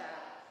santidad.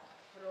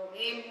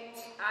 Roguemos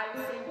al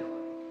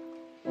Señor.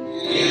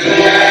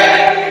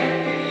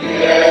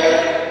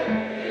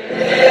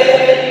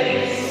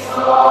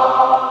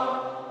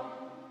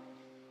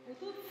 Pour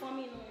toute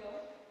famille,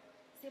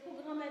 c'est pour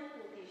grand-mère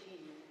protéger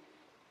nous,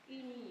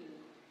 unir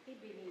nous et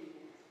bénir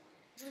nous.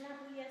 Nous la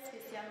prière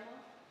spécialement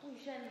pour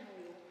jeunes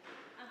nous,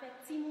 avec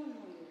Timon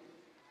nous.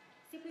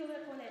 C'est pour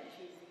reconnaître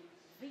Jésus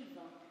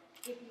vivant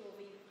et pour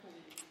vivre pour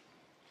nous.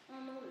 En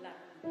nous la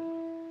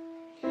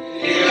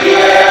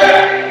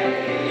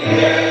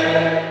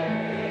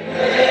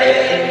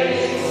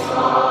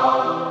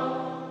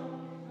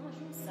un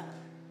jour ça,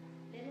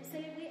 les nous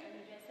célébrer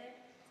anniversaire,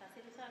 ça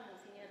c'est le ça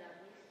Monseigneur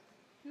Darbouze,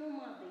 nous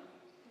demander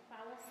pour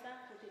parler ça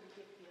pour te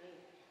dire purée.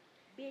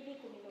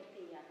 Béni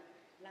communauté,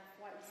 la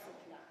foi ici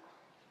là.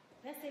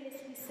 Verser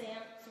l'Esprit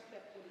Saint sur le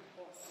peuple de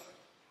force.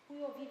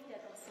 Pour vivre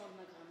tête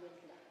ensemble dans la grand-mère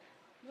là.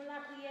 Nous la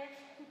prière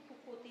pour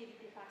côté de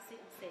dépasser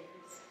en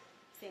service.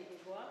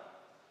 Saint-Grégoire,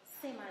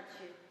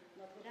 Saint-Mathieu,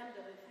 Notre-Dame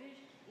de Refuge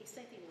et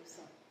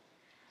Saint-Innocent.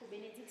 Pour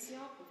bénédiction,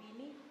 pour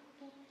bénir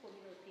toute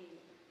communauté.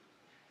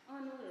 En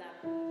nous la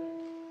prière.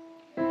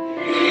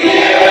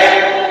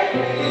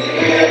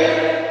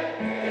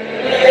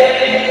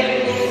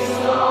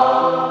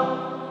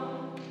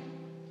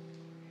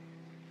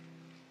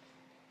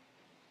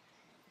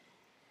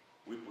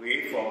 We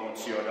pray for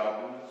Monsieur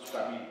Darbouze's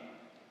family,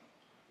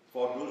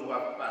 for those who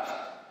have passed,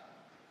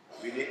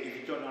 with their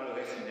eternal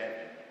rest in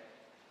heaven.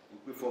 We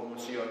pray for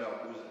Monsieur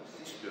Darbouze's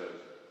sisters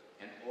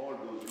and all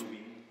those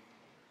living,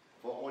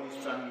 for all his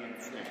family and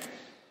friends,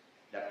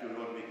 that the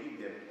Lord may give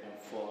them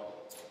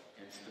comfort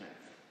and strength.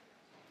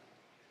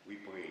 We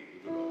pray to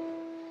the Lord.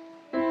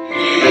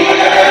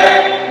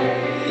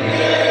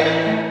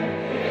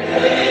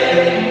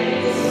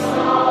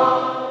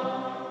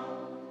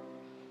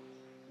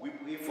 We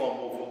pray for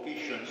more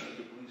vocations to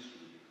the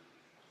priesthood,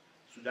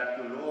 so that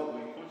the Lord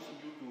will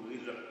continue to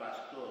raise up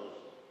pastors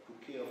to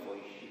care for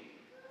his sheep.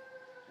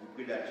 We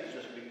pray that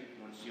Jesus may keep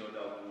Monsieur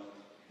Darbouze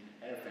in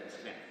health and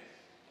strength.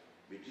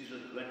 May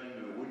Jesus grant him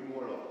a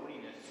renewal of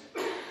holiness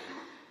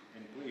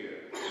and prayer,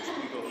 a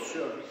spirit of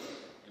service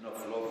and of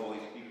love for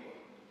his people.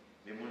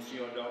 May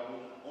Monsieur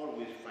Darbouze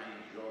always find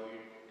joy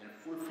and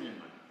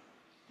fulfillment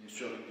in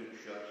serving the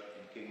church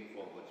and caring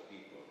for God's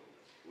people.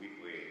 We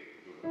pray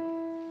to the Lord.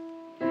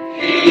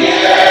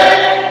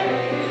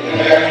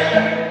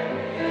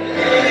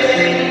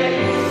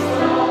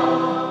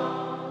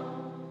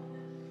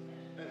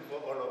 And for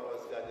all of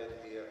us gathered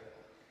here,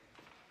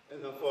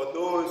 and for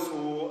those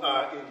who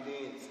are in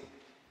need,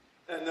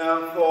 and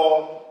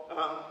for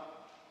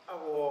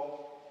our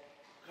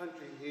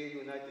country here,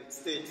 United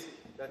States,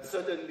 that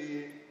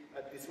certainly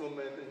at this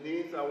moment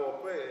needs our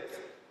prayers,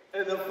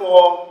 and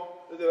for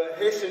the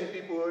Haitian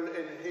people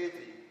in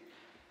Haiti,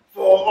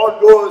 for all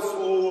those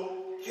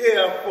who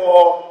care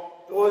for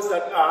those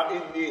that are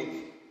in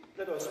need.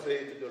 Let us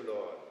pray to the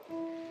Lord.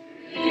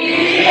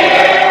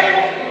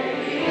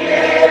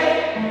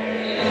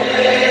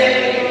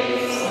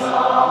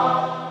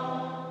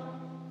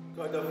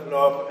 God of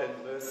love and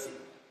mercy,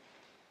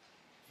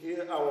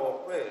 hear our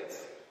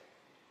prayers.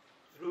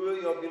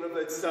 Through your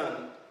beloved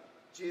Son,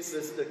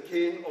 Jesus, the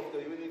King of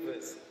the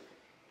universe,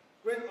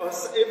 grant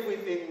us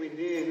everything we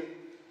need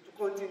to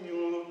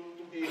continue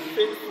to be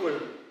faithful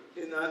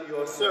in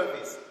your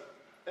service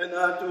and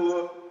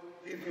to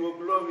give you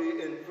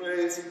glory and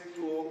praise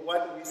to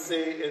what we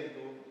say and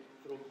do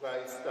through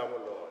Christ our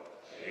Lord.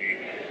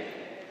 Amen.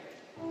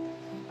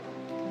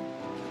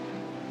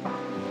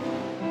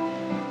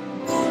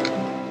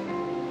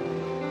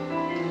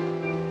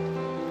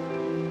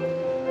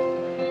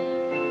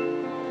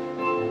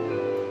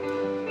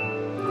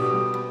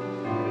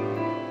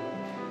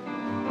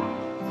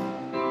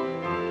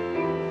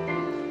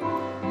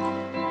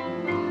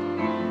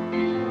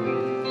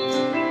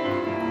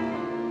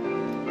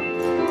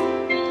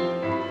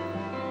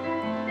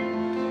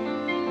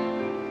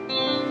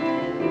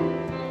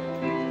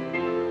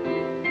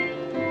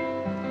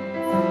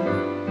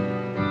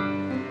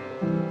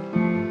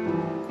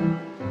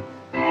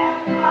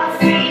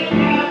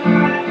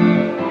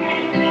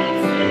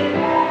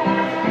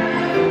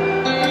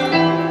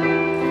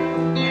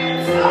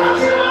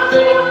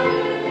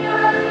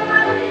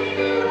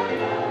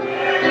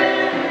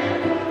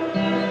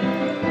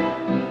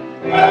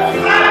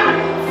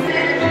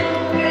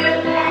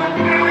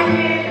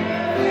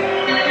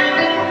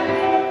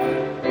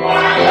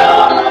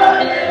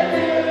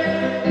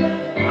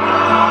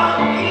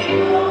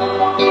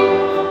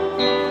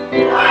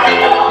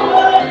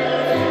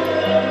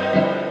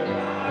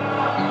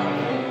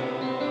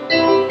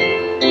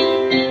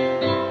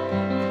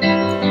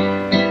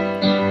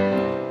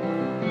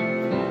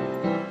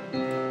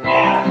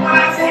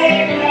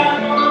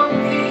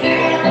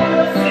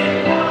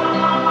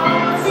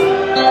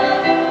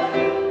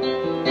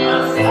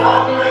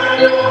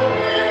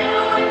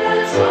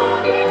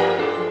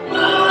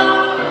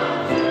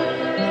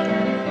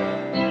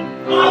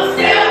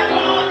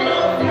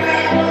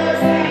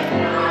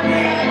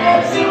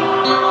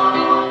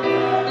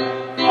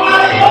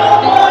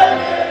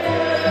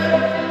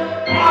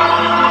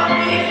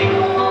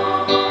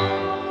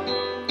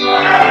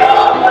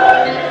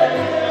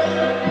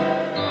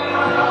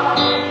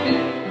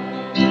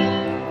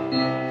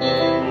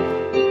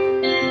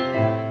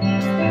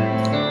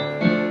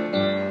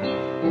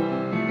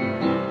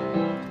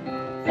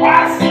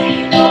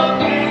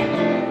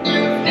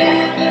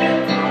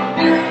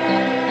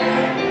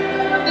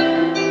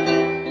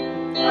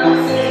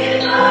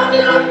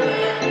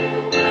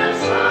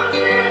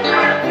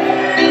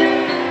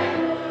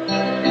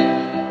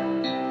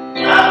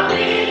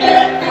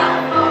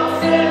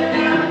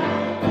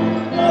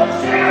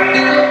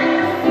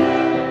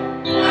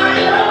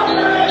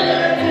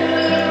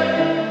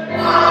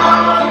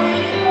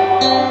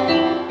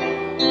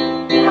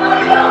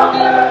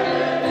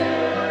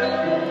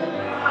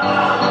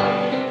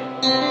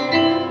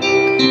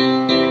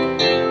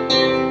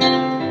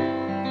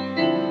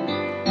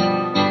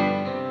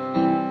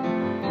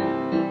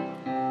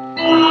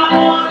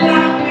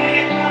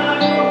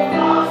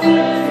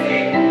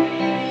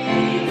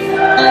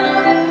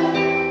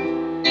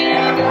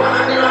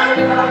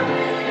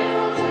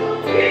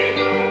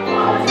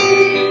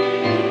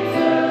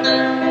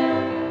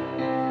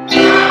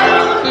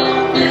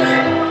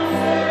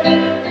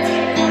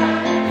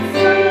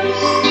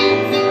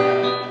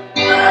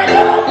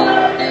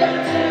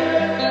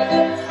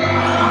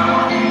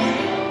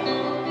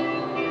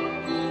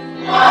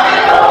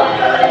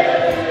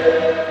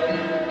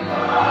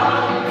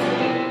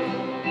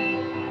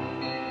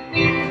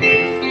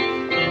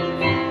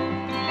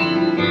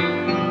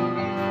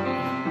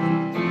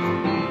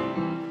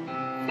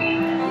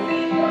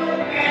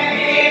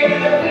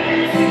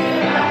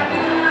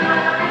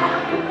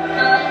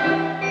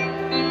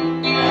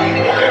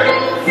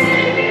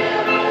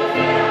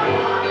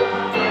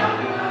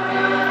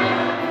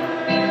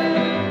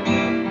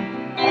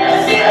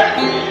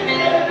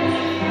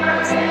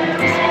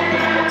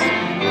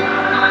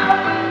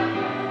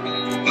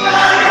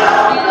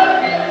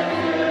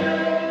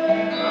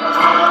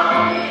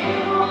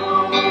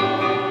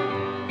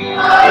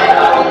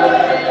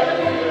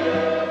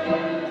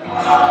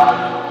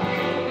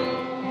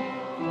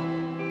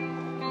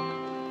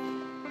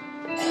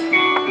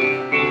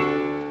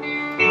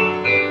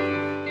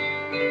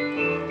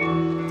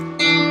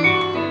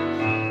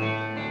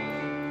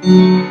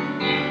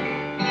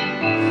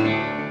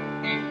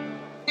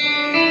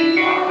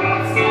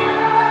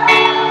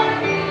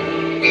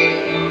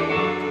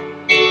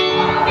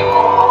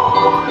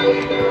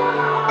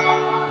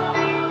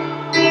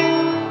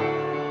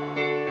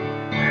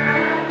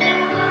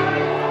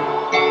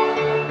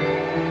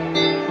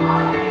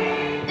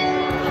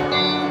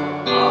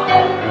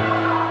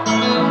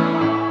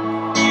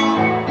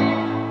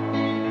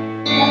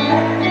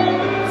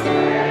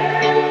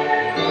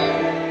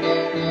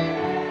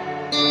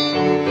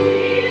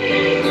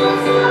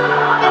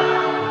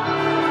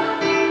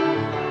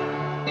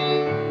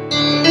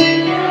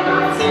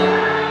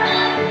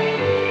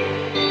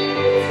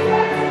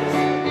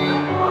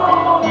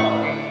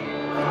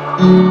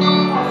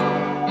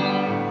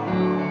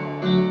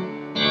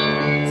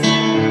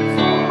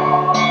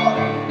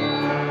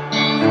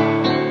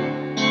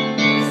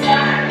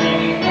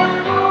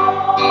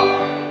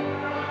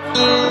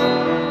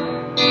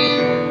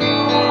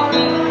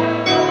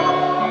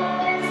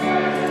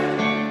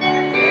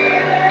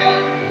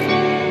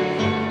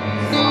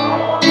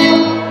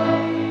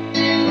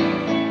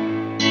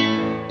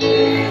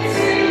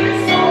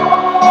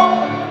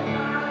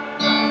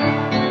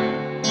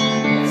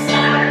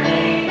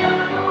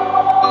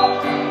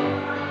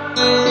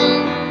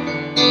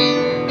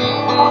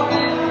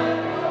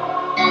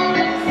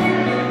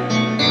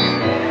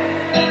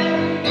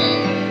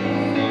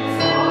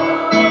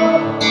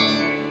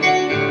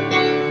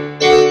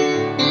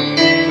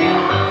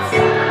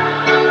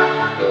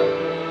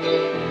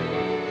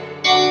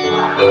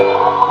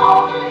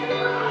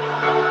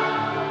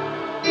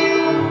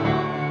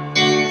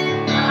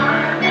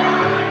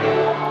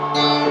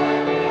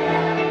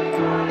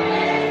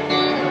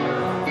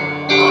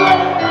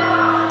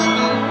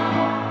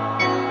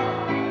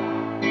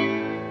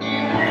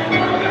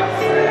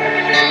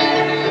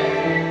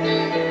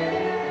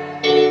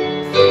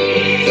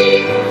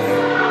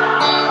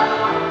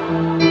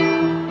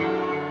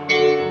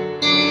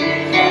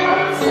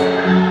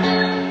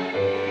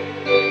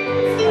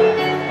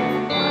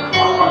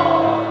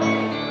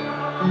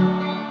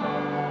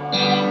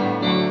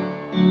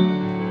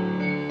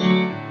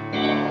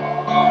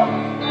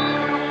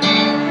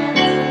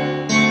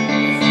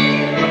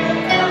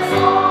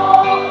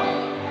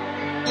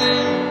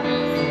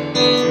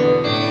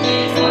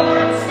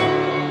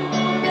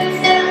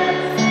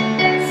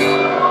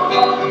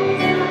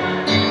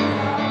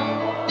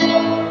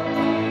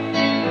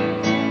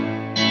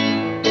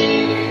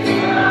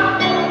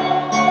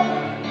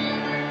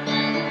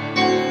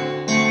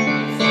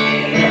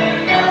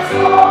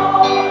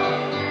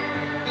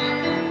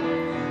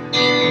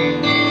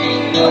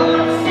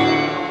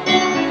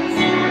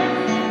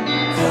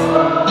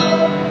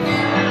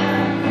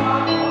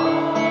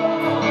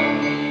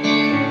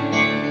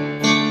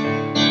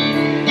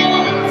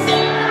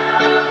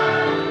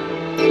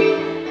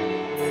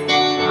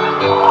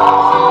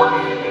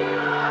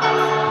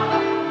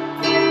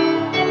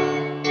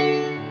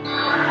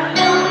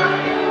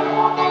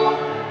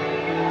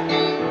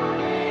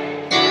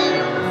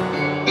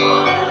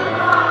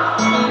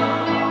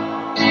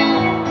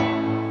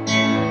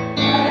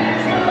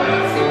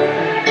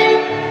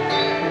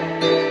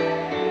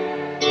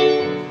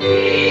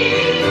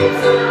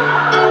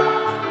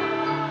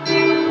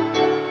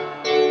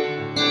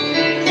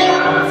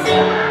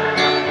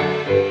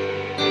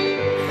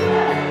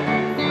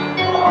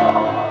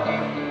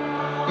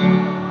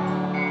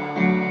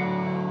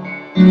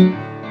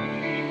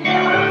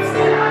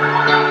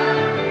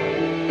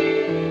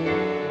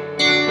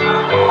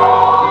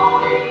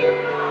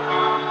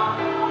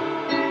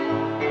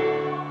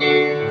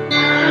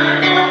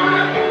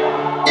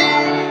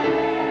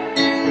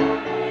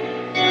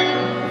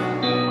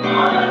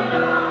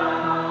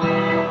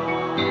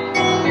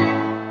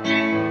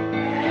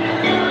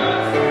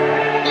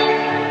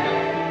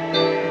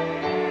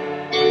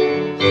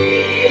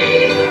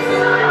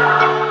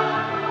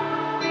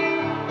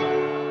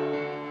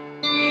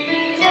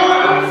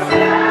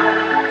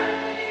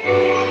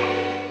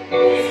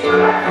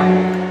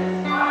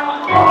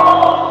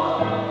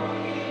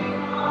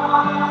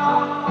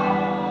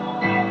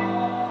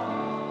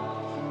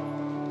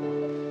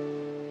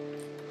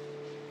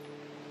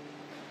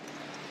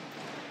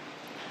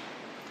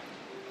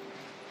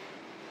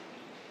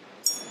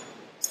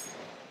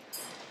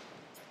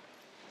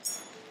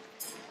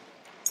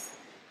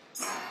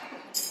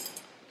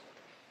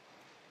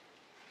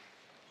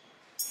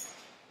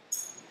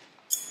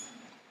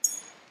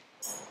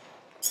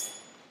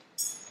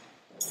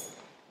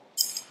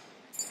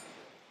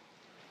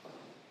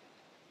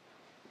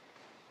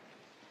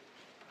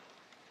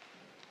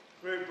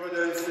 Pray,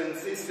 brothers and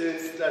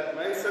sisters, that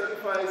my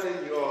sacrifice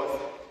and yours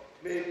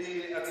may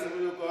be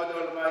acceptable to God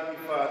Almighty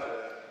Father.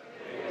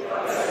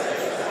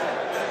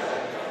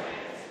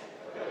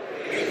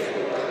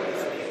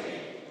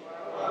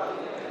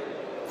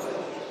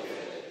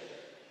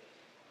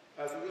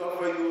 As we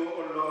offer you,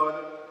 O Lord,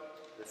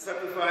 the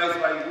sacrifice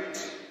by which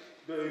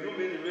the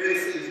human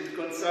race is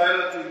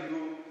reconciled to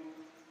you,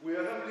 we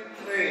humbly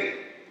pray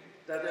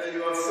that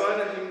your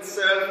Son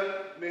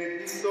himself may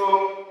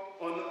bestow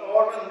on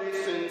all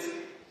nations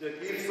the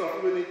gifts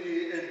of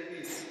unity and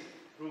peace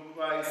through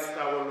Christ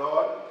our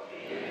Lord.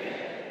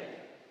 Amen.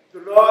 The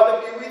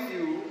Lord be with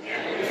you.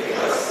 And with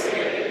your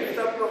spirit. Lift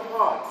up your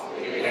hearts.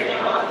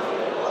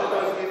 Let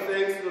us give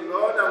thanks to the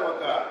Lord our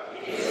God.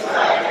 It is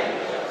right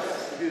and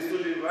just. It is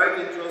truly right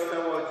and just,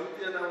 our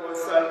duty and our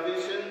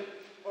salvation,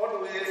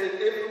 always and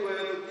everywhere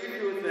to give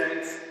you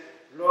thanks,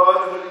 Lord,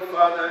 Holy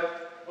Father,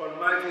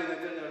 Almighty and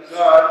eternal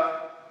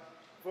God,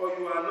 for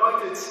you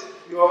anointed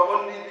your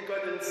only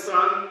begotten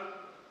Son,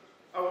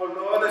 our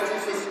Lord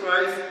Jesus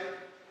Christ,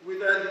 with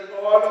the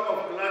oil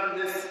of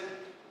gladness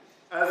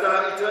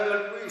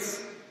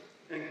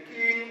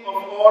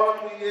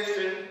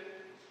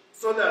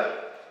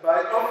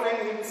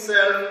offering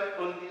himself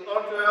on the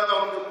altar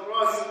of the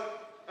cross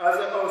as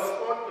a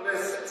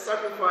spotless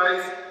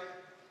sacrifice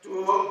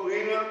to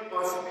bring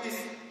us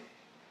peace.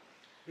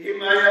 He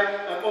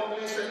might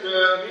accomplish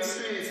the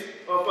mysteries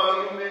of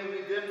our human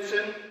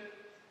redemption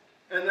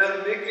and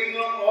making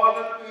all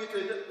the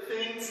created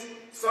things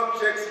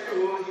subject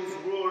to his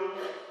rule.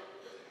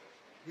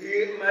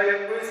 He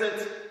might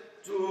present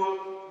to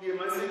the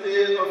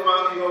immensity of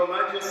your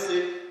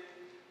majesty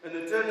an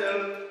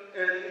eternal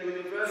and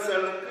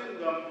universal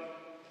kingdom,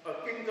 a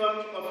kingdom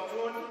of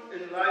truth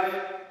and life,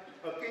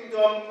 a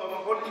kingdom of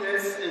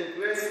holiness and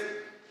grace,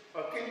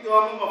 a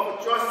kingdom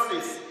of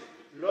justice,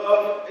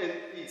 love, and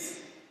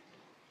peace.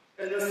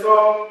 And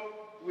so,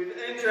 with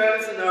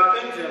angels and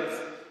archangels,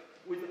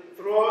 with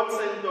thrones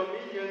and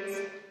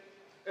dominions,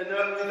 and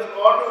with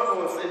all the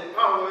hosts and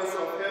powers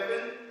of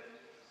heaven,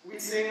 we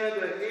sing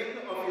the hymn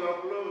of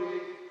your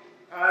glory,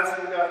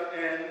 as without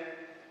end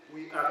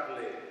we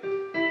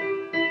acclaim.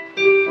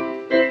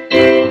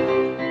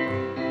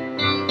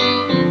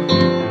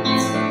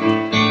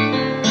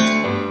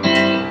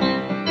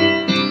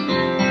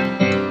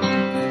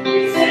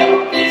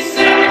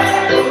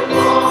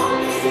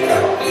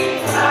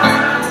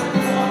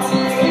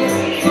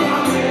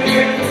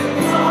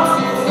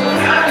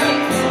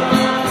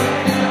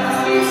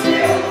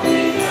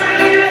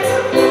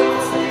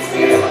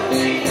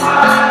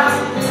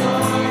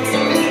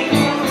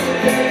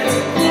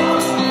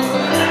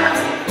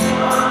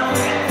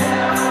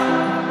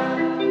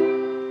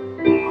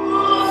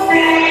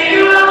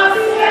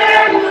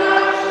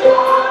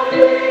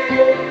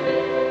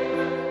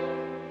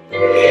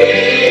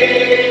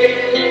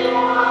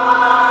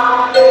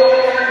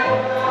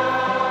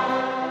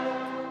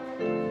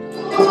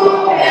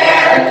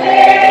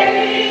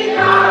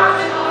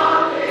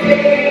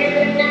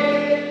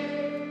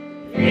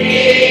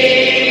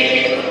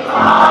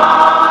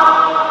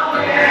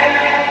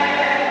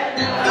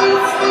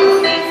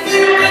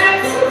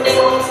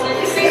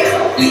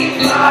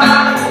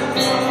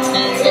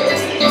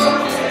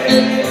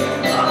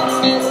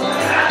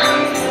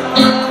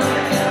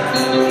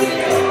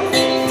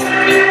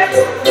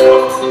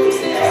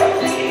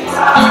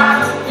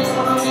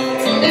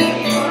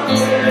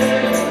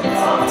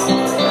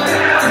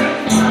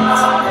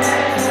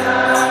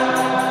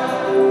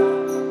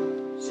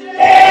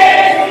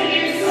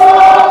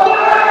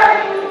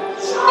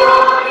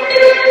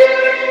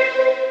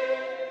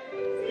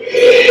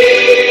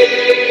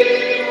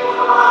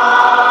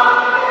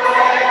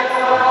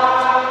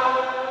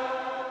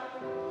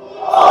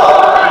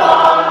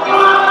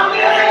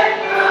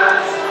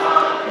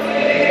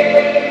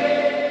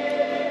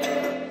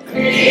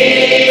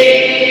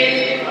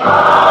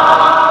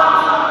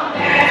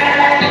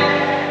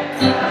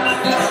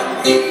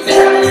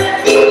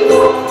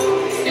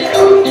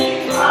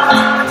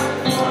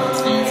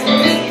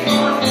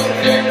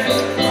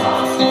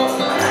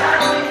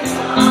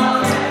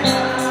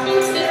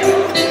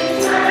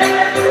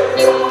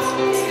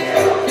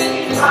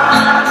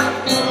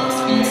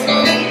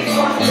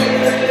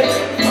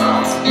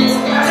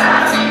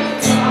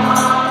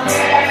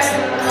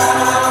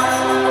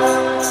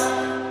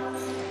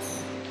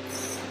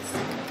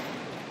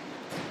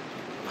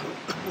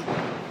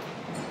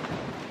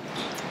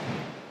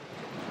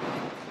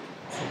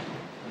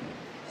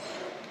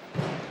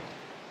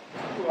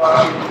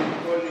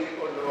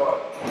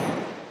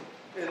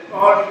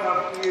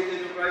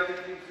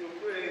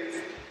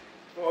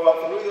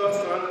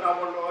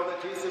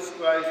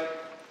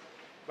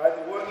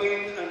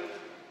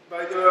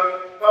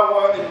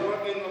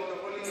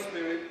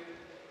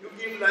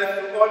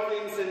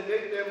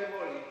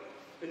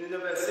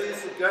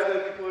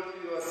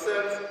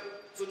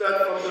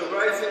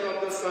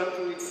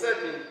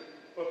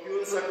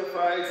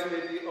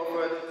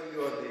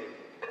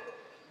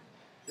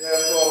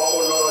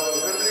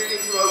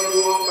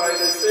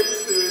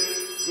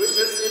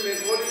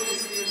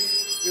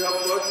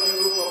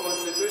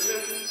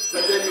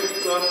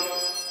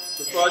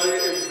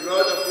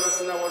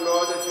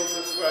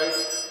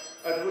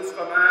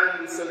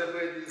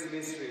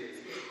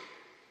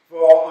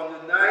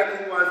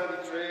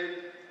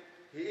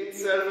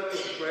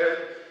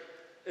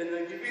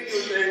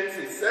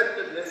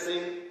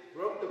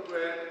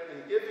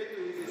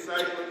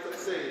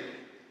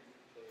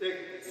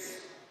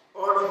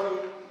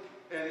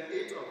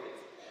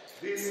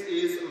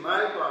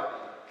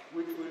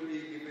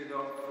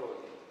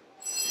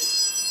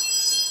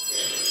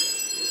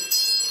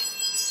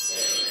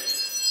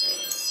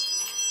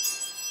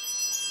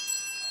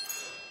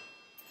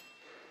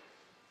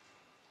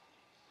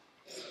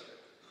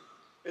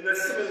 In a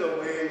similar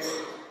way,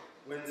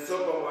 when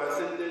supper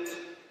was ended,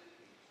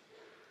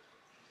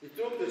 he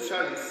took the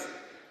chalice,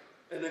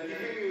 and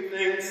giving you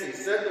thanks, he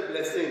said the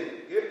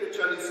blessing, gave the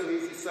chalice to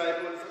his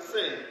disciples,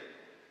 saying,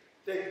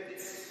 "Take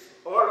this,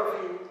 all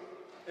of you,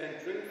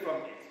 and drink from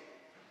it.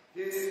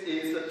 This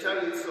is the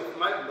chalice of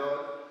my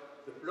blood,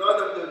 the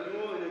blood of the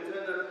new and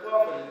eternal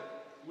covenant,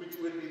 which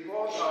will be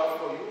poured out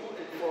for you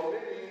and for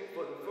many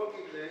for the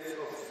forgiveness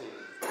of sins.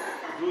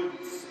 Do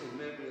this in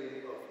memory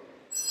of me."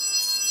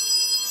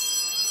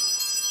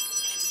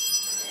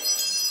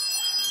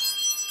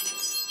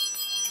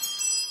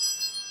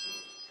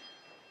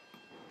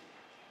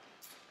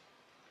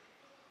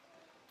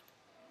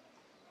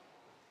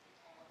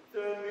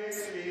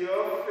 mystery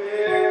of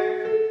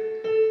faith.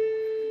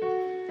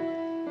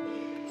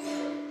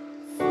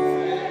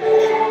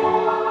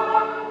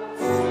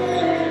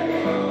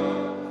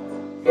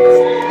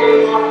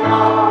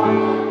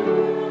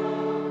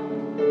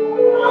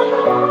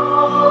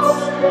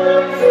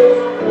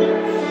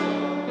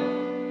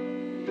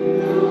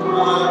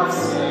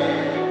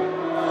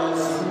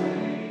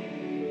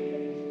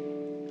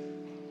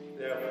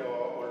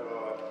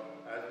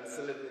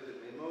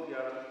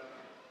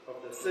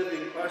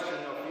 Saving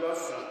passion of your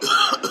Son,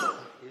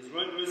 his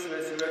wondrous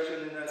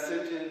resurrection and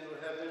ascension into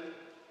heaven,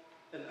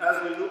 and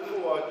as we look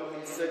forward to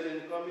his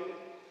second coming,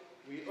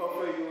 we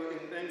offer you in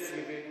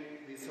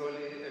thanksgiving this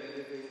holy and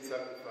living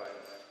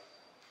sacrifice.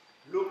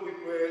 Look, we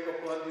pray,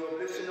 upon the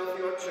oblation of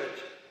your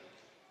church,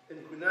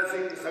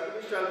 recognizing the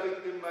sacrificial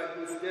victim by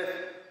whose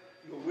death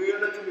you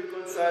will to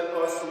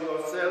reconcile us to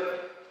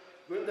yourself,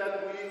 grant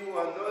that we who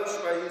are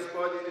nourished by his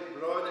body and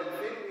blood and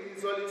filled with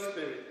his Holy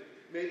Spirit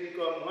may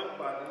become one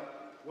body,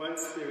 one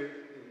spirit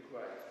in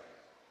Christ.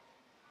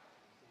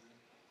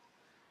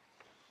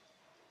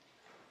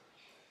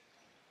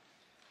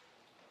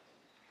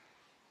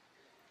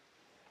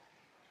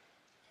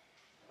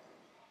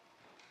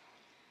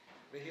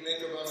 May he make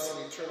of us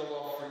an eternal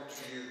offering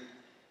to you,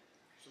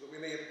 so that we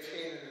may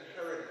obtain an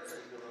inheritance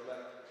with your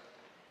elect,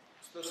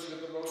 especially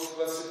with the most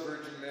blessed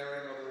Virgin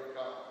Mary, Mother of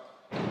God,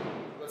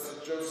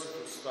 blessed Joseph,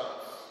 her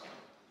spouse,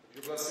 with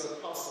your blessed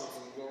apostles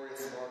and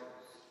glorious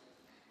martyrs,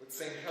 with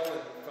St. Helen,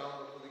 who found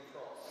the Holy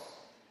Cross,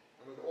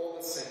 and with all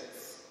the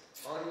saints,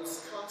 on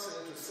whose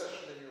constant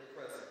intercession in your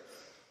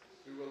presence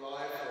we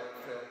rely for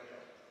unfailing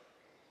help.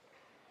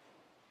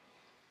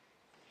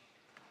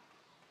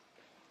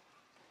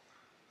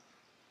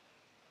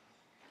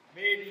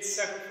 May this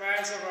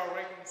sacrifice of our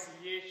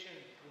reconciliation,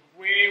 we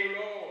pray,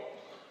 O Lord,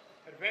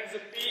 advance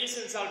the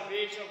peace and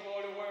salvation of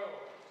all the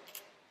world.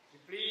 Be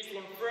pleased to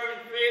confirm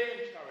in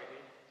faith and charity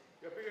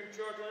your pilgrim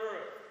church on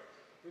earth,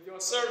 with your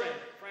servant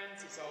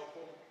Francis our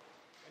Pope,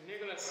 and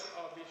Nicholas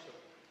our Bishop,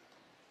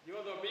 the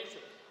other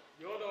bishops,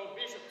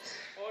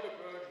 all the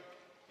clergy,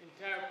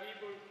 entire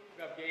people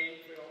who have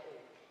gained for your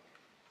oath.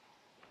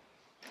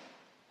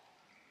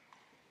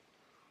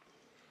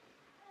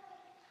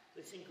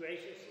 Listen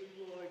graciously,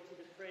 Lord, to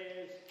the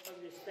prayers of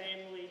this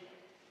family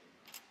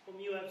whom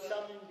you have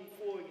summoned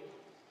before you.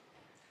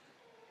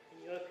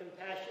 In your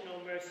compassion, O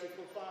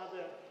merciful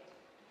Father,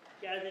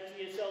 gather to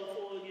yourself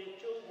all your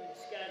children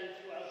scattered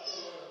throughout the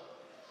world.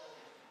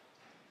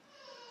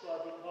 To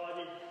our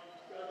departed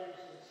brothers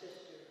and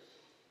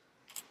sisters,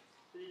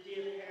 to the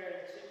dear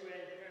parents and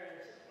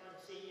grandparents of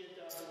Monsignor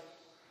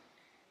Darbouze,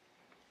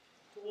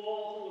 to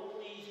all who are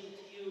pleasing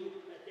to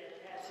you at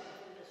their passing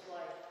from this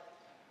life,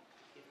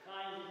 give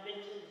kind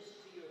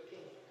admittance to your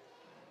kingdom.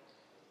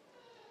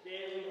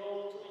 There we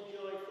hope to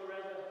enjoy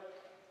forever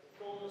the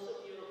fullness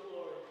of your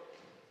glory,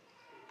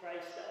 through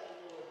Christ our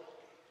Lord,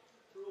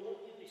 through whom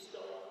you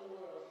bestow on the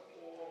world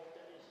all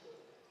that is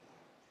good.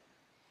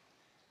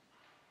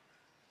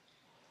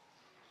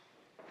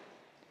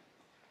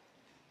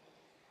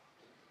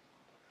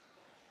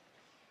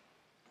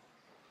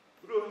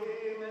 Through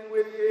him and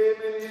with him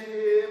and in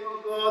him,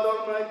 O God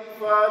Almighty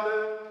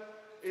Father,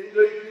 in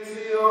the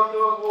unity of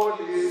the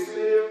Holy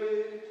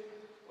Spirit,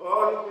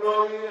 all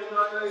glory and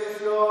honor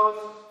is yours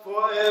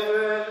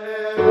forever and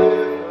ever.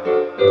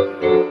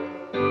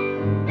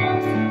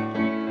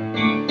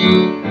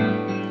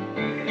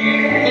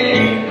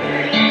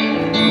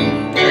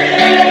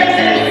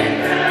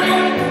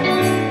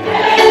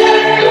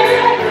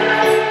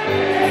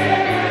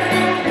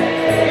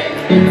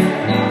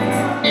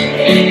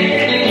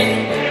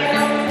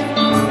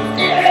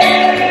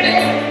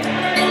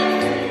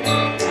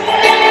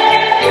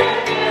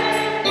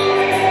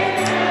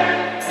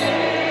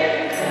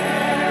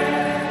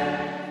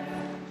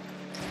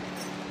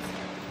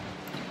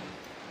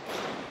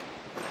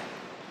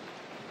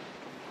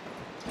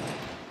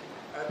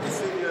 At the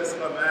Savior's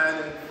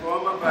command and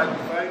informed by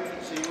divine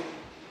teaching,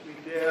 we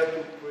dare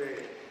to pray.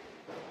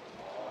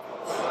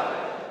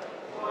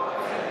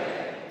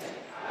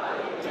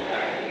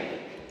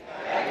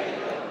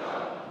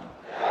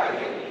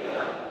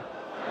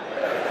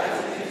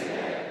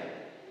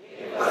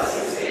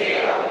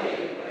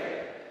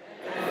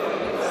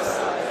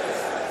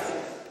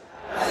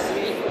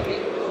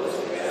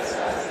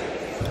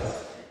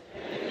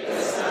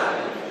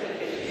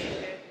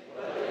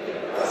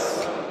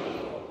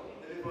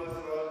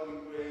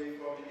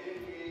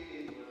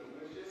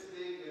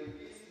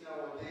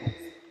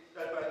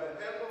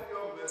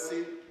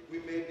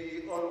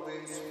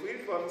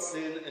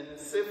 Sin and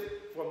safe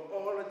from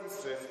all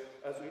distress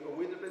as we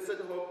await the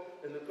blessed hope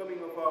and the coming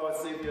of our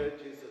Savior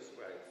Jesus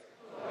Christ.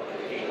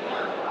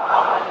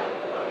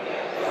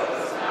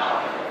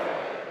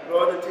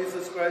 Lord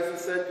Jesus Christ, who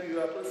said to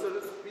your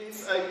apostles,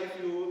 peace I give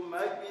you,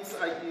 my peace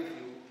I give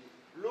you.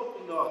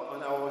 Look not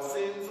on our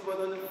sins, but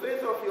on the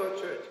faith of your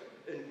church,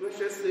 and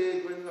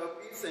graciously grant her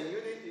peace and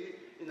unity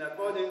in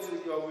accordance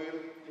with your will,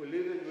 who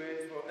live and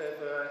reign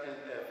forever and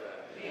ever.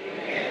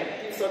 Amen.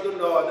 The peace of the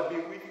Lord be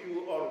with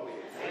you always.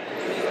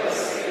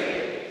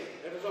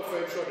 Let us offer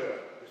each other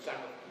the sign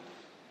of peace.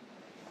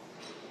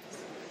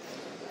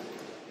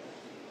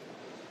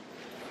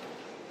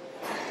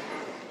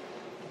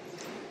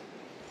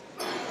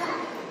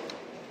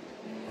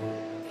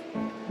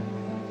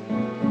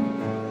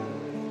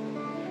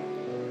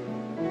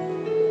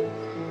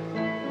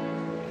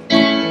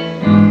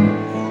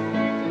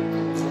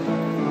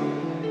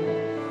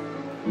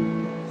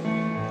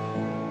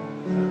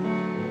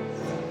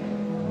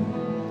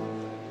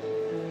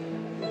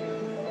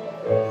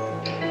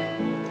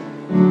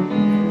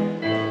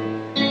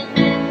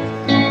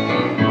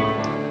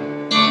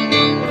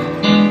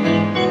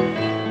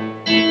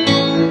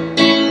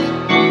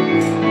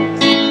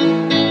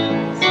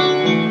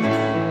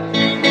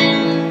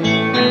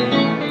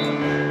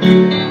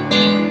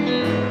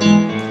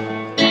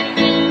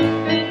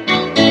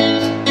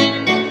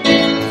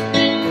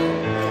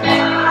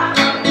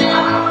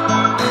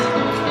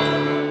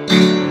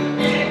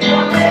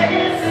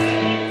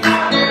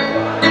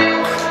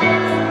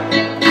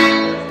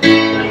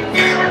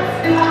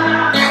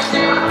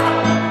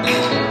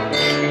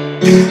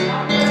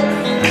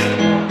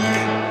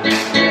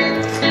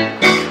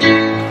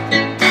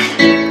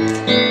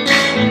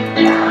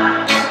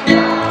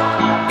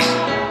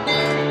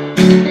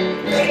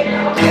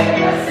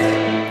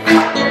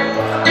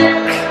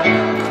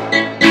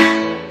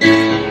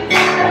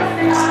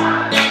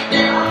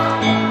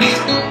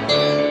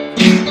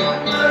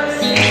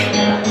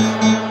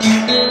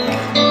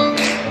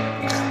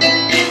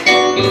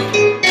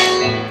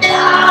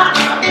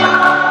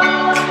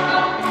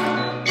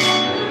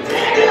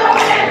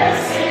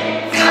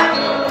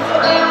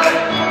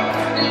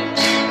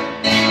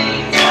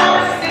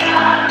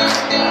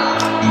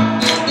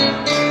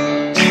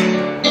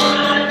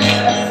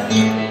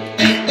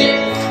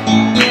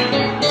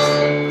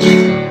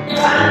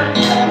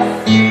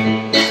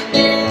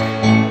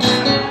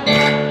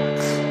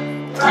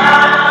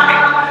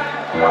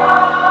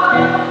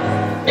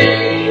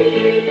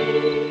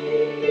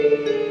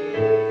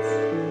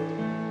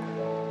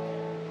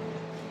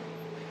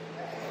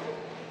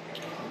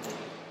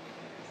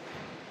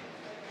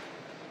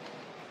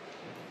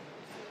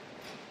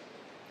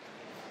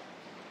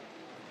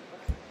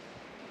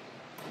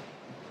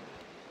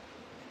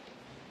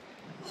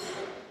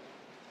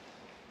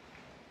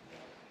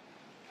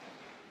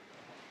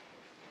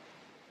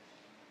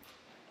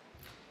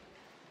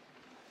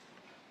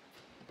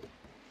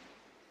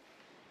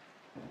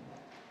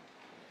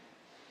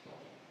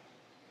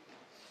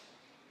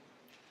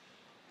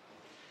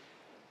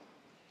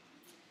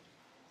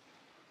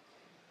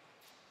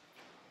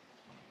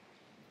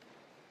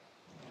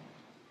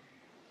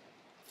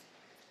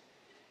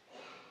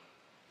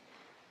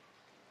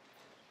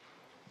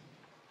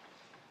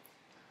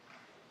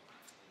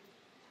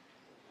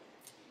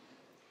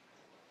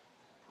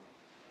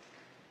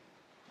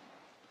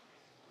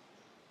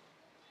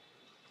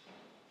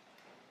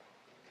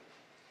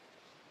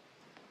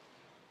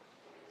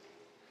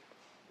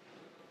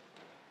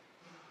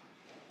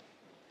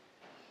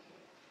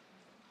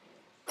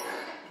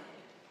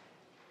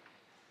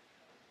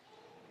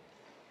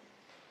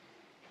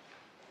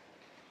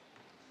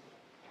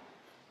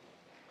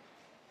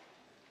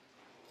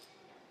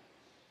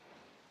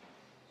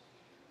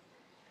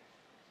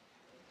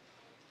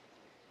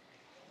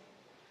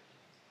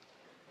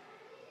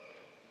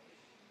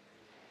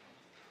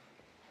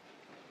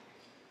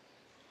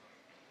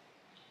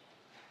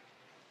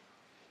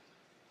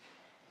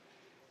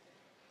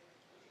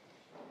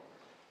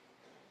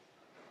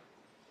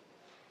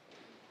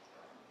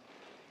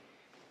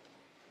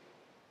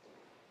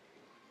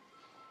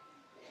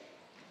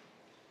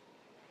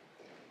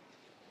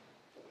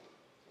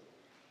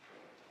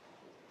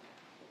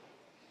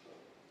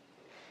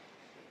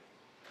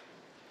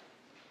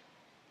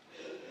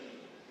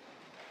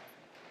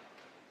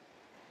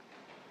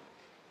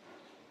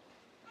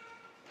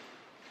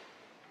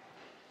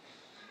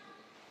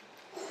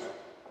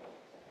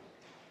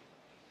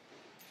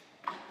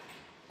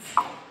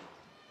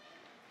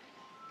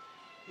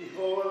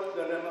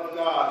 the Lamb of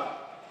God.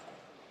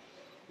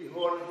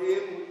 Behold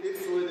him who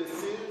takes away the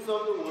sins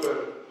of the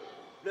world.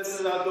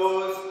 Blessed are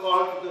those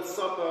called to the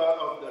supper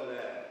of the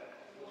Lamb.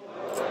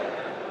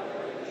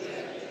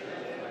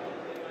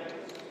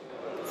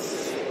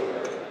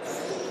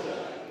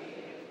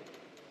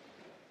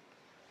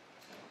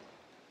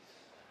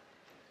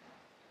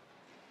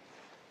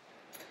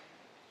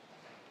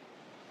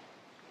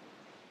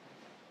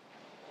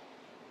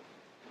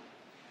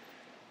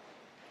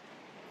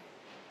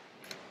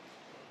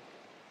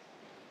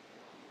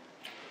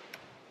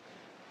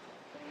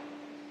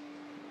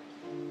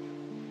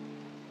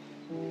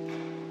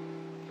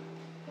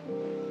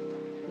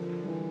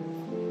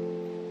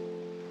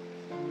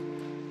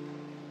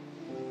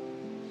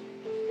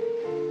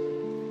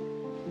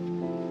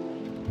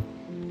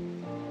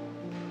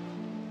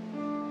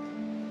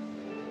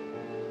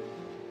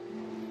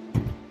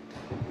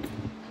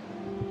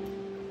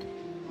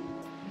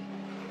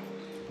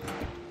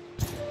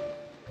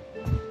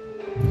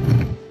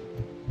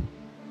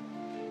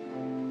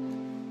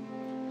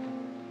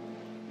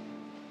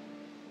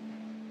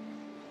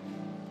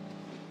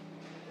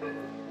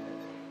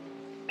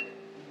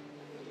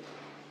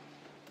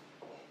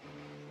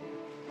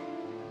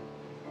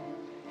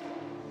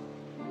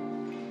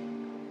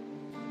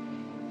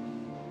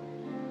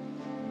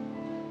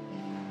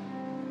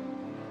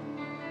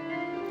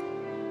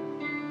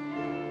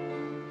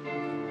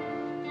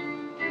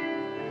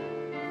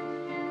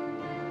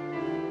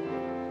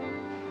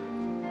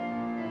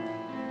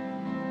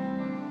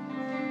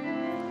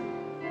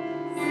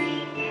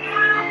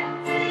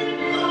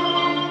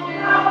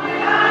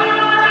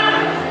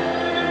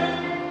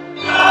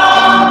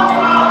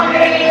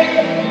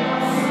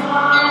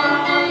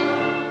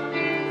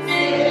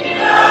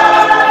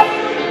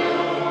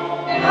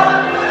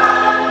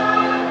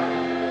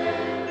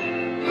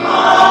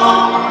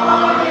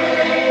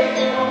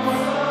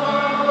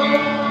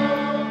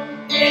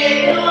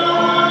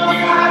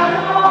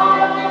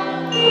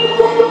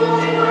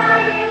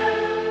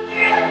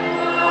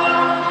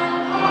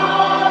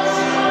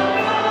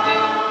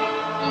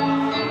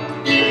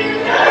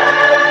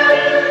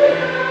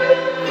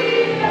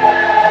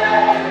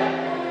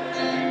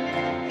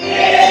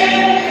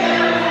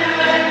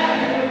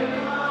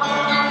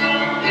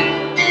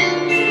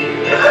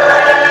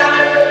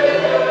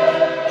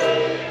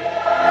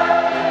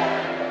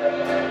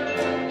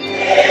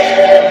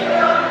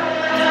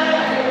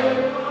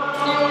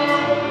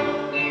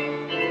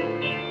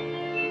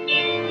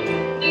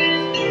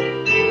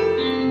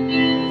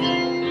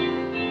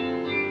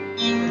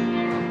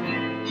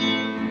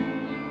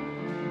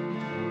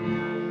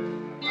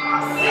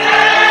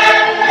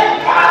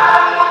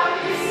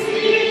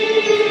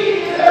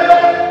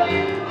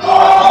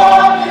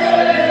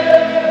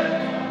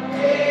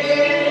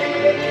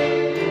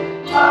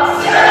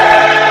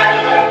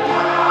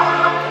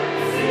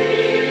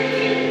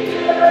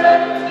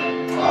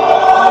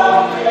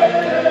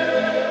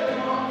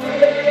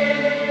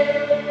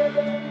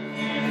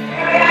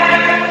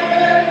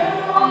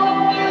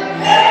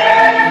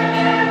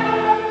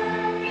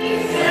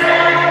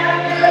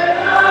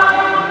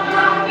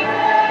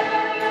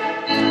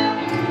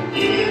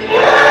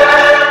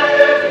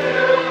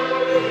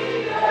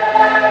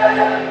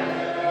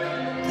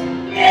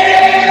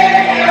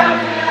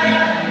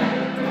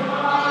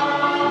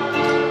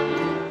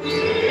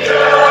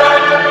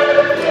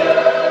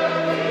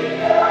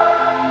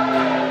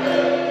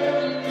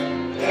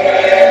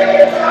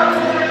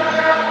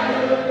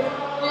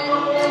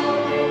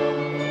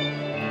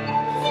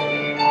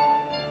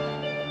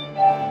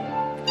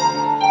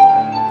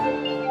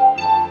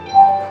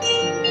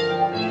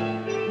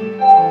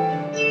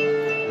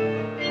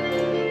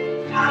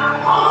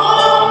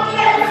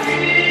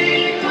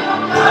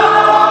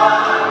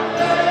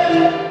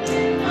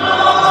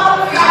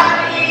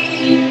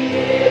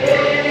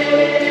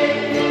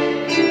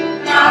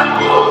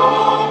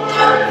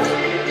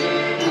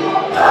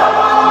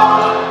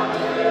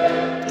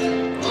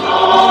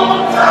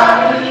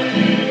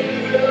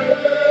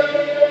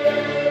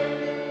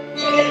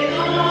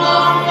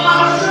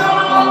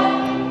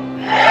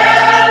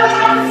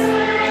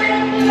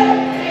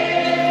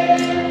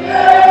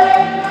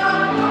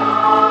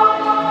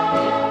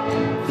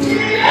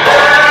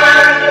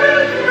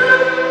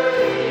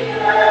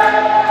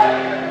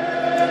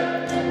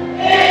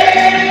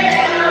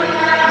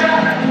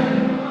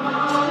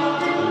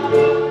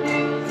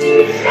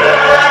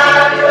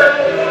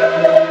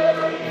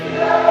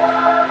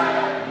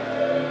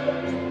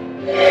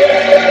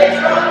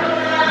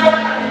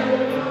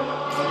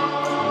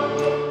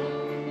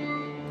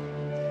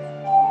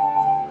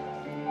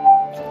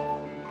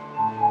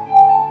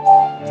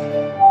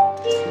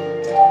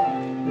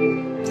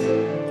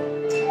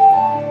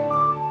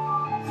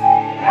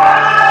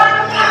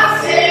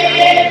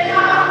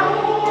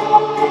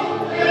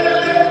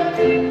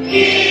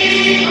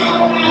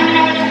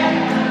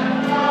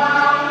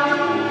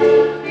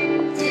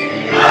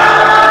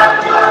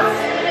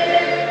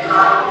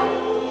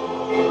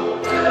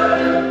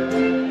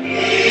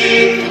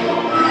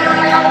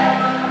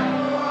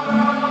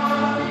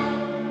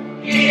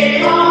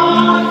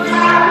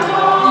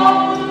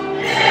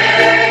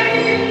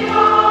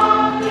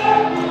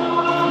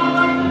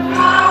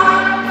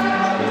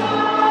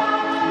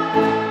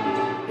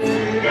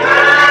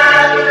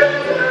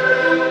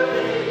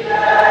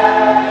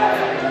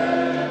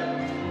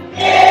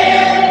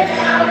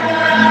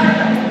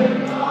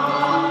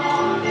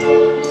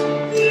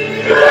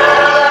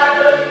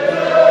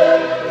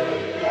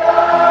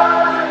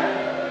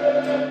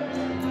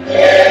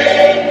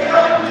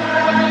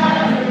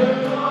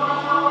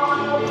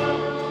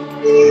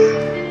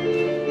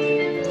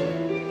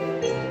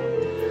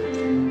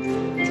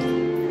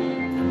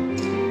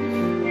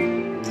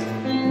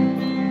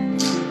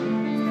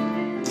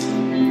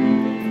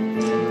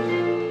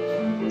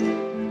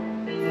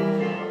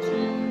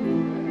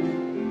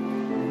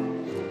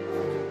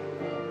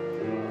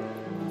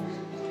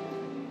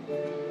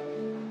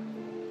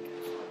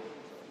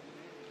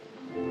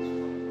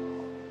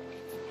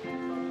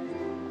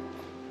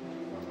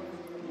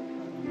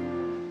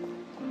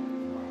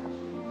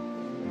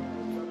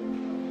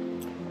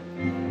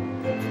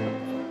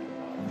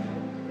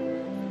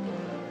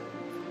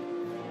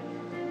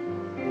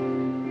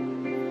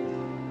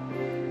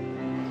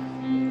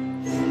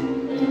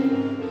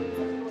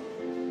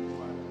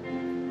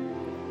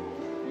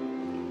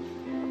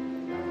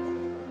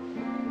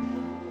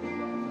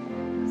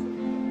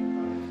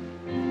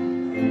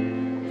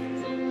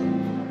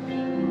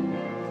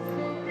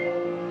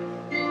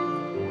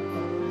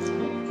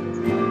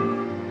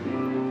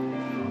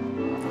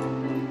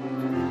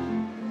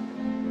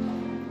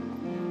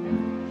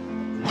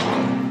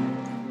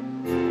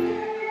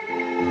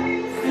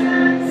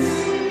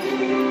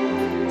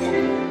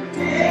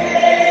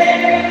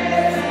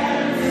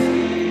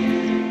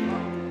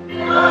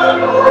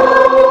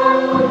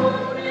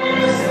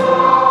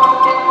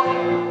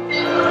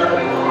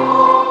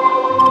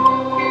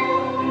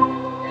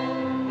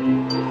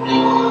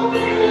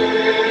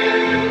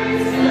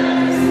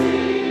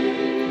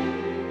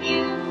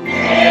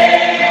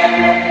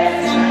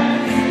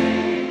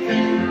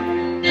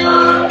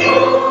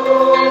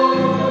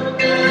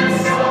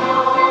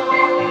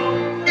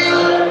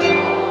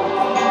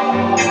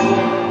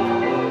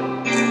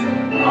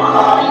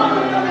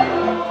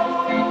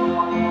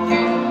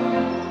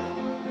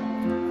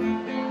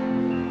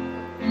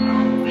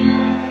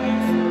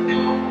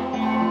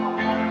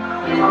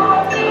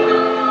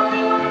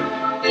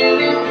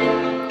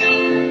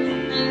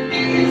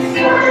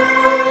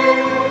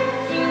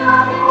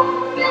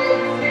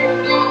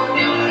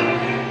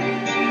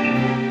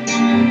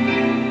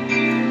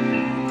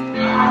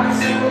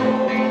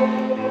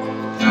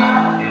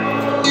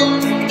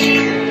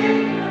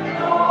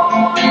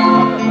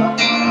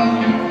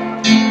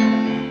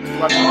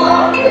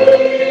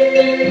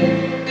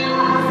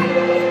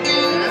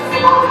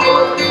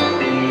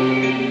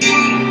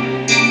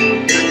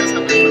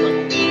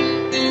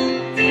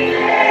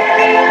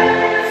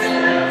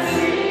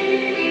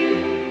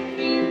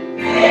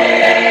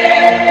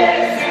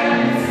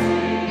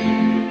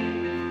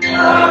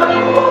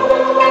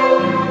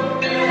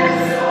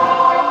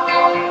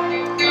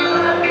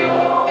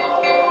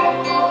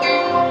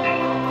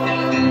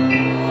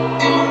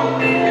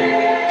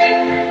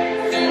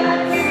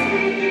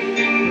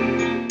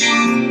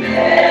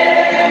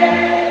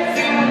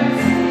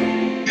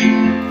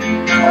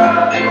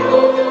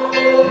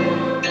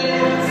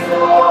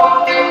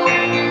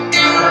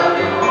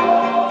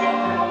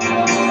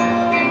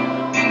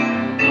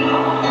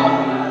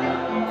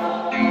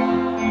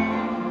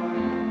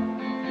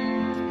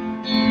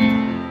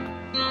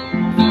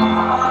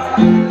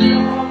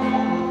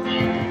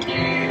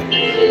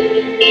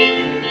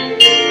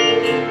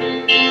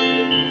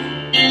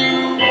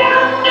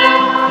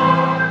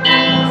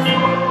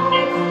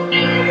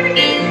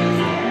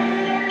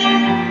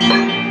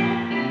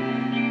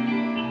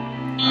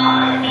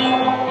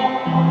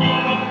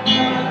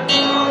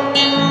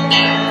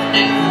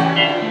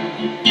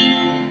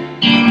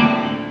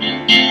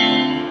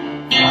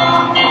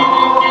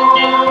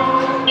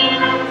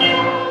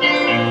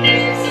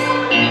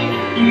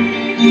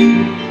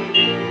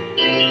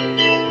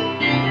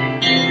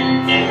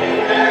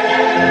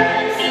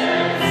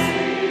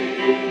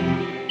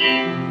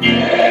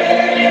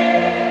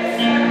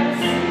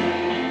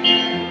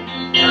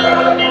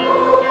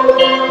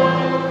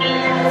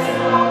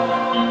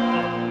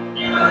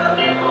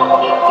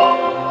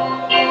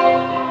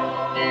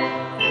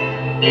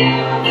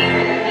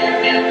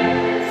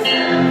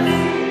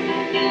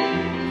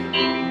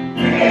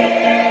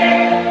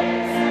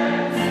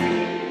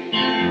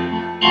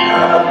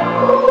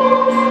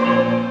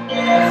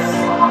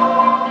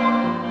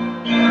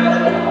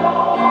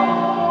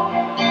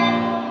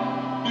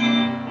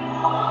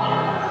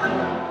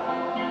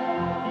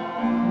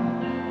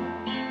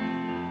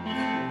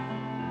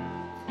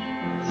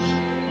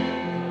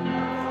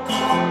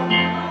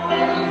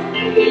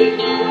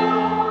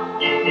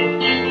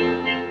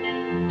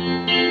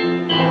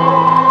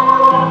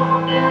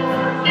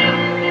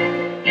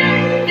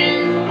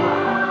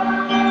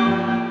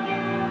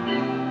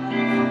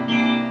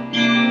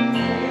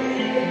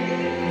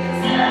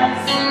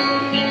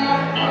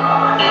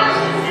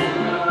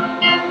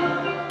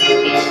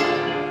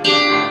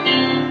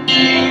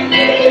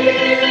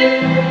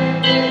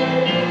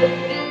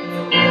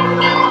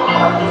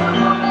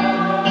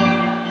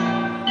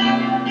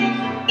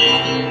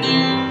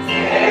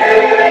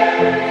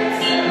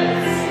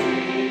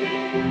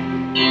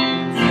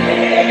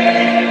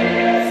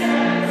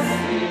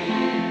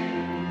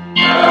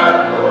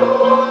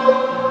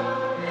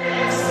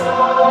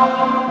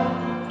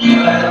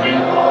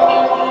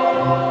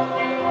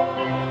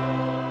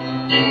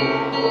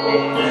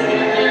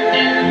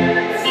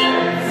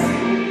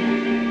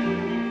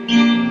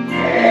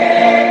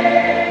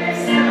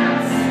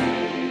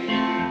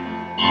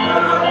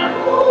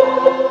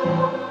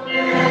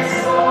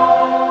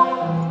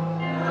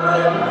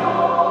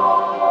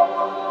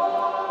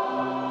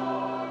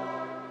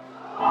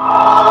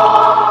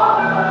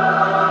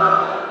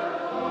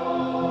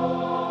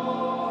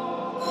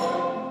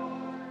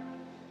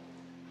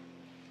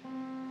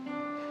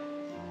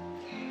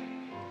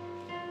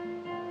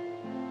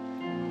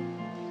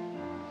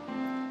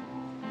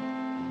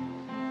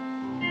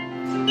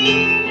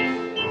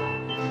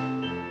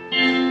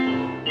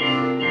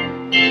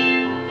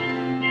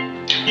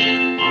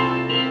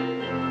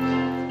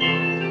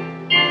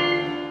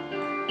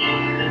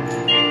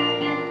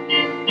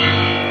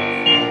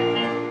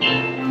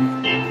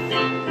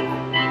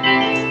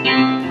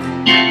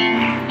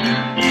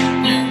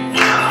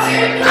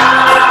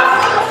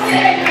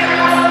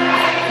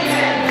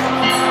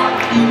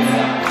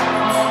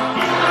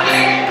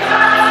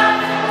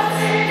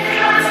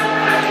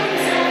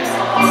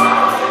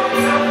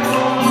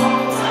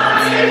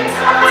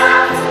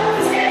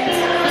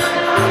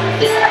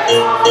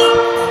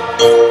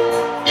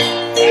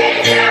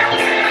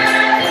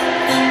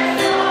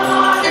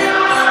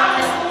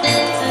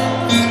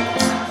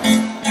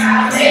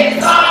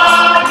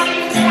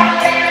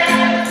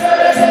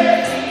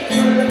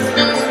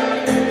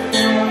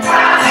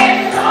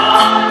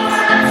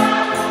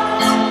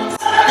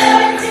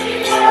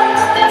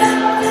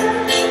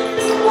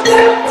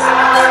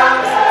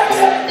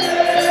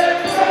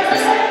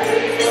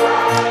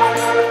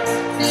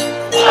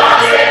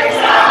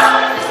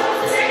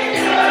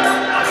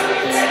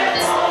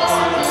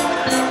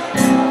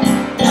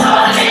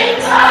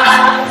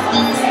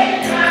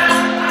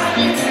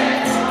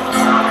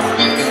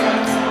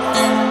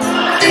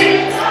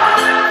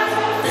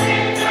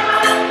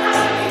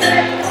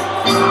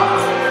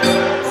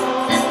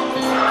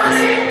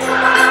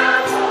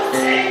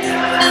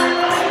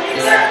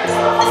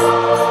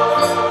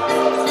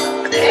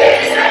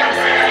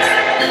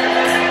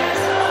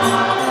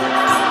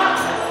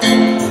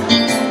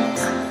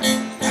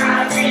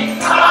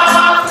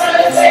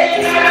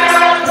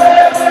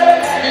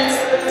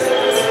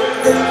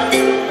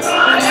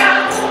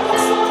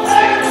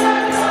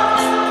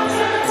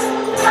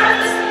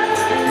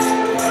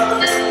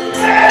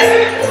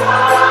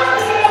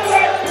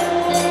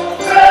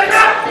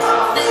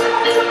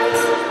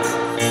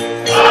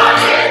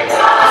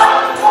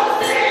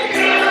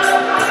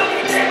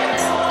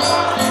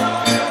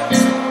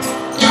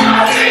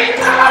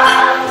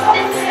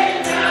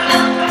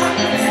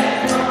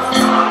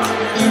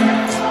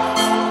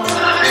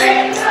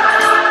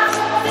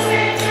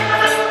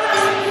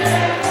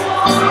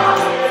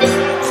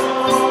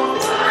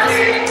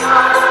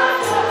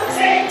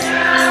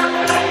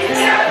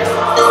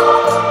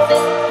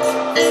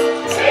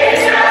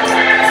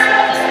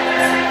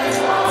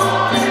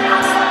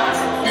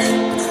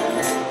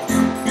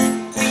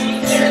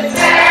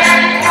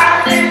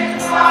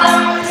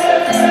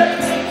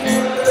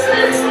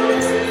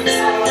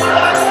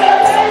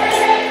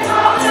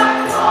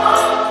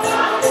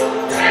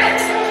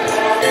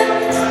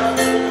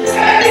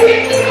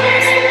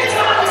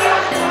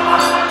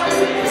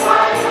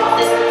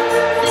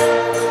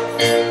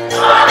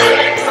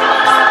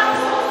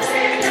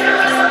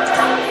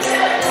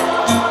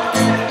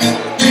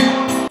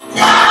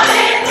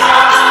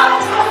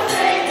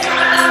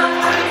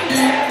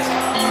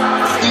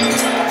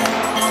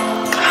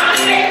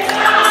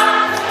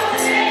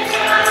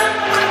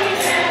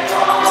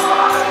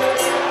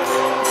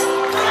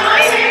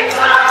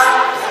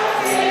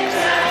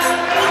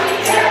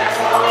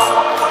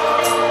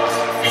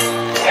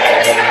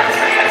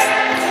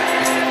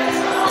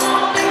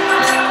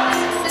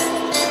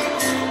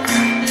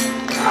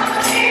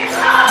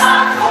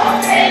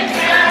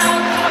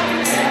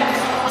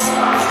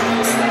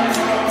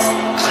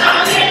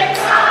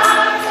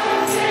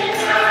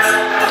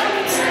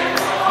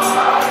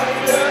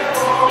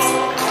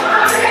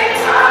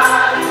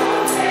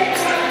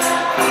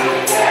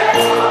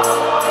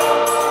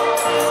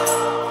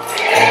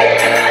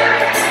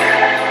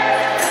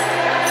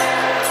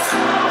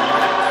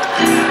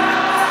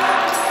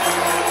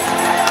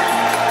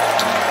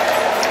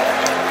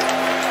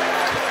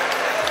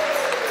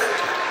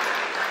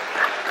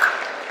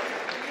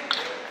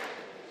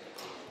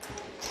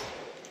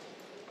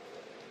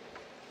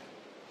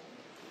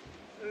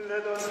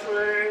 Let us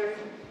pray.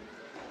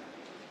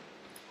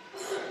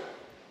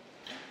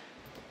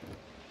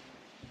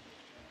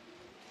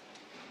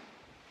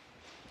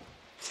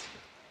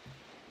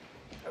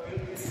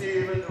 Having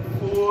received the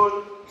food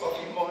of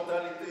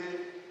immortality,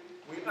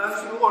 we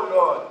ask you, O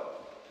Lord,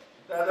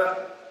 that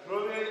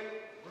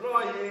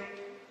growing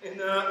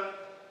in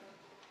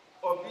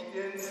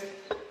obedience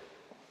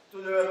to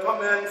the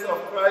commands of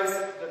Christ,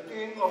 the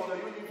King of the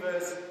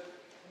universe,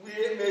 we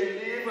may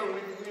live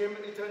with him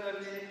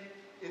eternally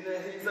in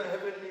his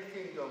heavenly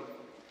kingdom,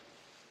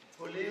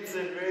 who lives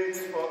and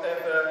reigns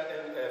forever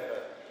and ever.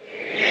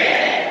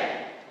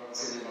 Amen. I'm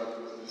saying about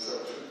the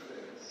reception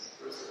things.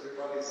 First,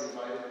 everybody's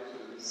invited to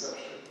the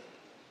reception.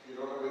 If you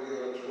don't know where the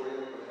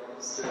auditorium or down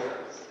the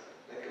stairs,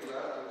 make a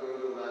left and go to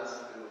the last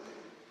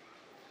building.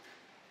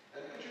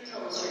 And could you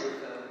tell us who your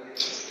family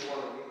is? If you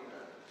want to meet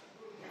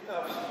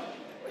them.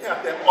 We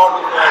have them all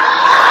over.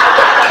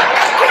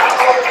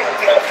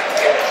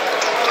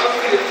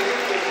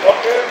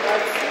 Okay, my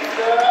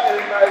sister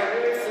and my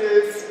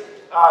nieces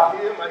are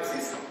here. My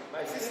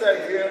sister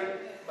is here.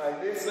 My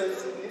nieces,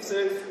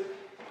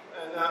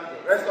 and the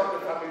rest of the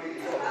family is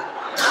here.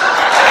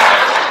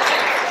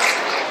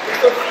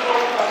 It's a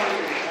small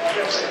family.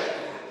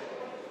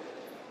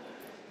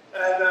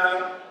 And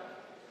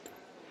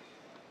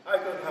I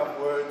don't have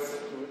words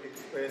to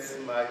express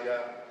my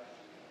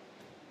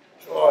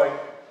joy,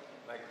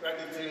 my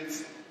gratitude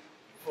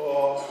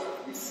for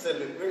this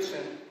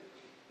celebration,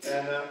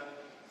 and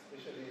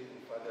especially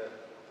Father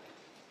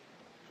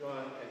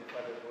John and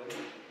Father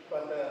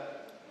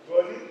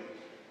Goli,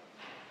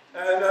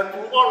 and to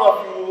all of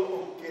you who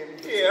came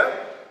here.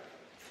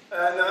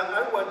 And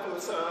I want to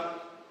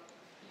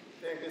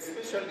thank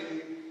especially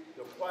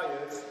the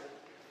choirs.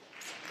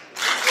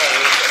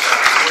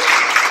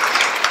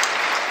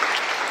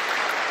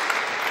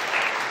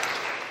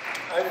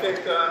 I think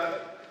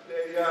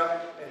they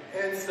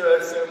enhance the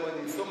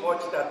ceremony so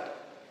much that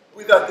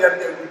without them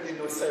there would be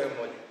no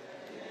ceremony.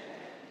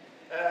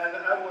 And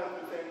I want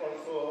to thank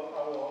also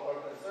our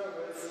altar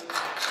servers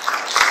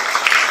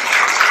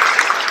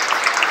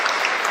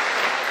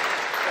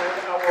and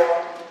our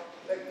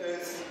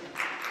lectors.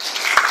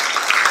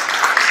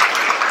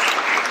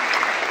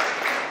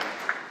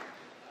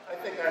 I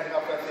think I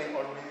have that thing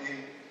already.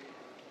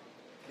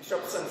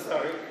 Bishop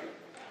Sansari.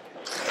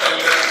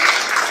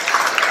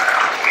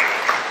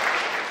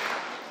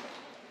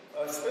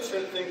 A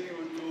special thank you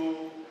to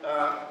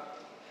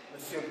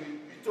Monsieur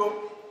Bito,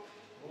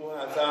 who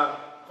has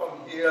come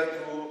here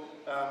to,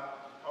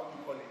 how do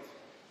you call it?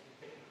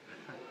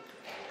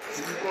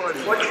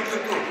 What did you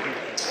do?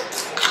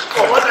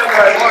 Oh, whatever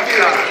I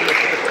did.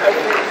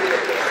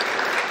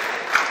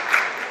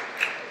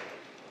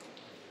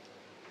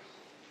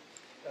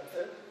 That's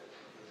it.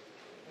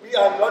 We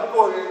are not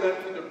going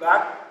to the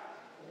back.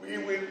 We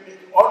will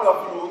meet all of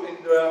you in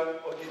the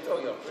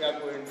auditorium. We are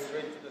going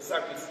straight to the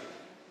sacristy.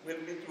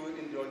 We'll meet you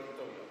in the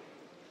auditorium.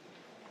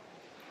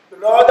 The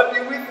Lord be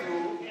with you.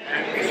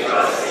 And with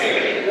your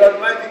spirit. The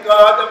Almighty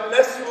God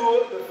bless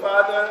you, the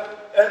Father,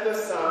 and the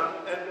Son,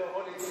 and the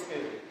Holy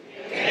Spirit.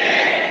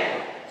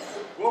 Amen.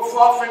 Go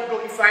forth and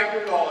glorify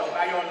the Lord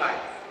by your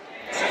life.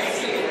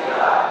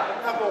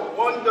 Have a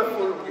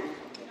wonderful week.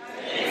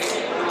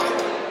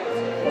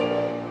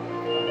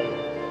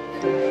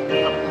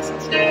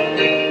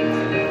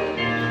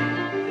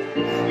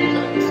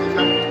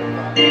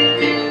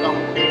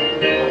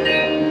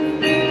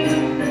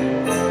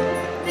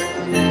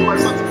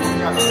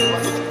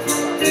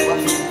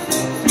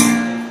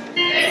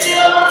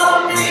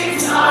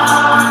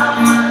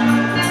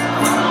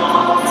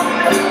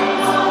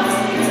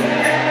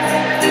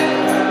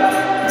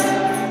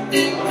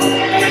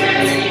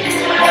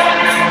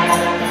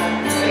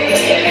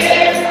 Yeah.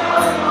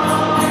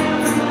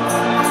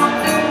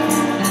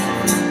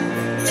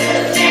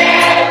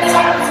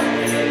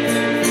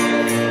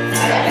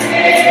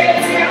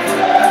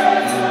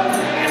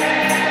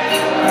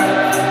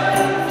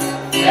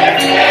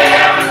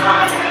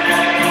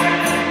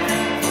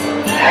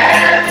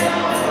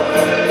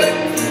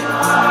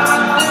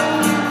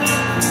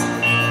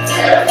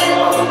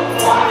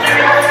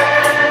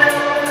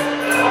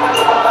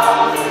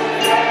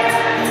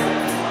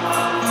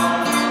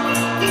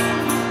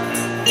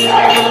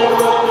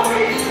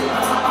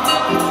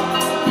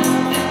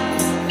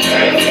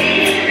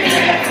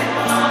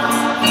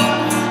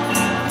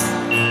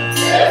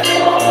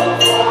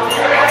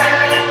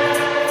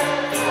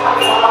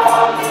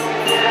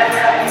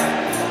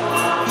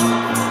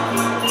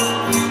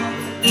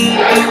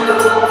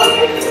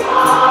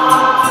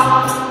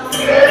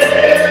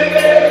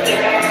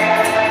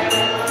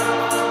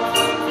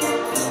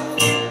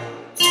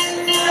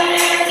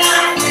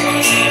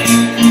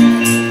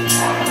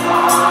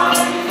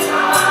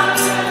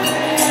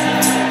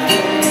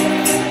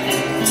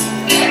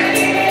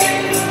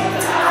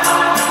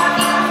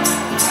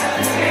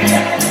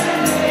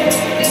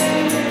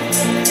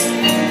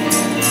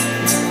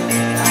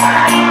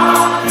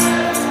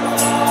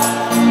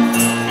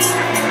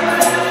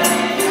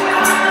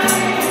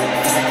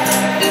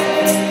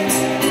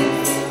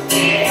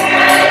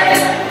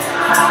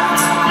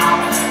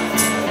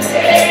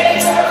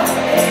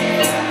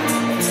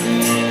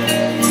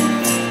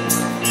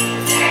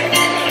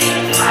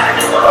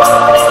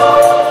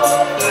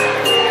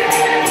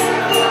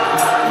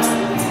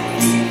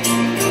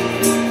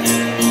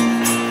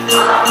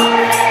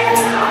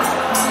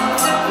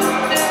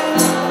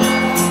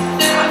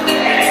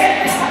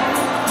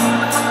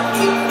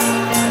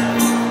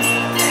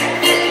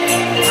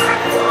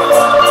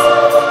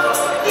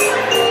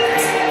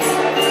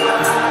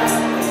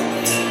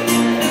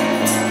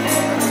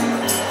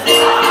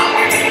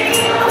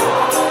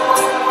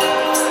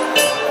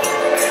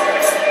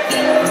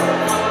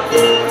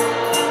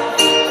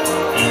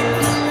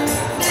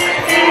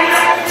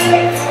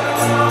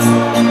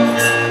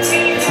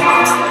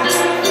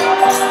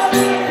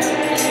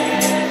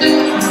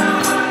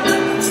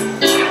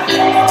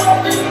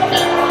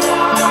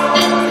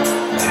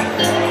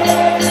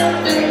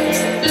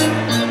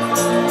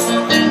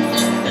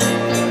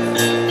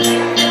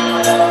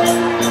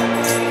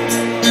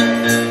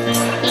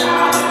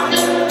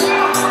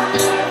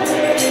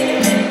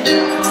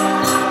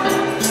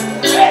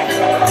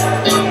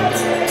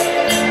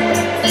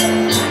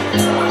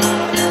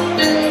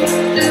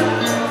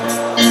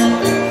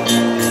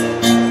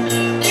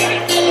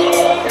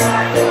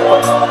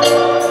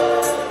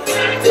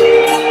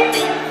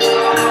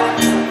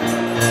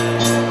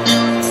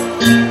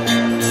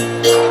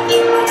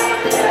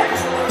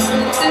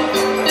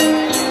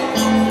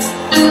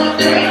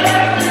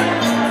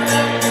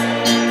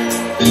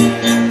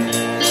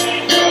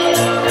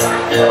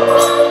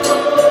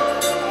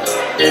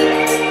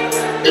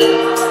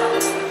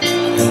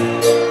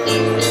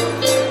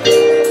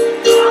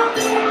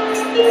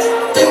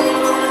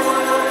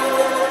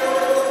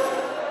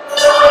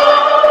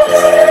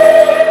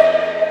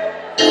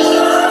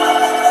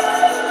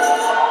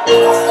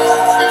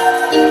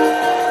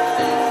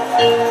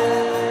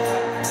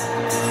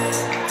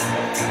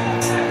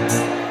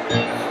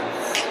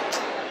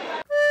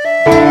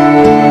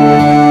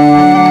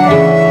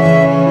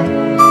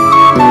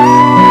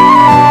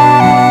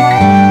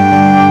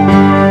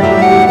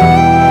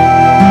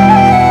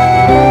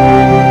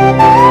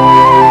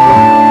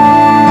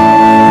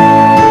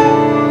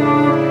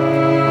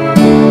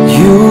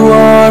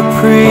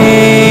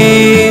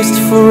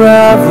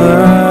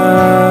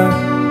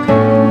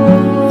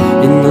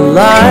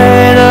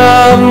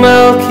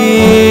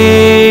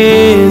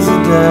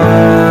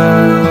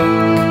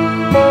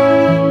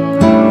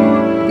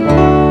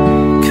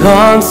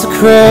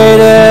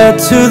 Consecrated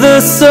to the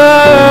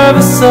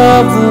service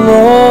of the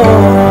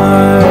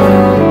Lord,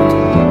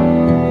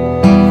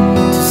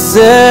 to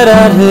sit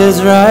at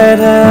His right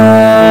hand.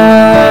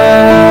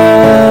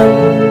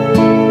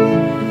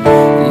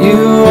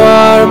 You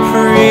are a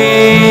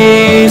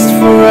priest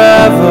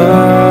forever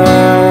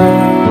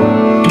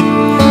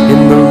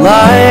in the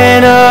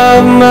line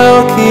of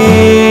Melchizedek.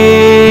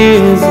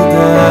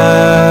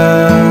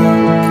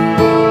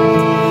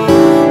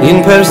 In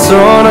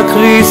persona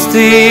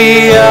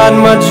Christi ad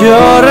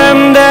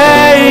majorem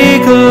Dei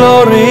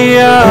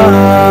gloria,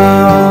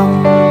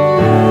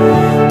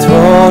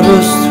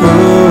 totus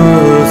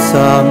tuus,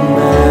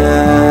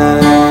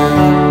 amen.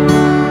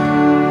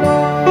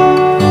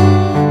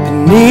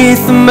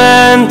 Beneath the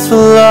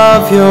mantle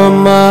of your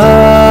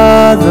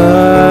mother,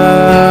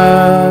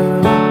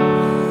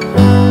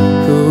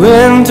 who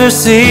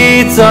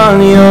intercedes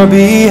on your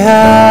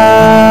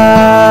behalf,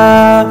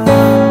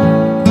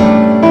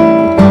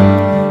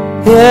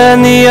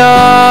 in the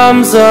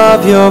arms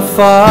of your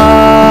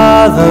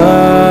Father,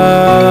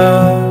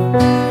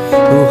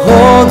 who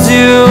holds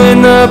you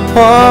in the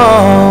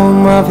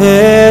palm of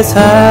His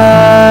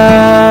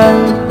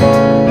hand.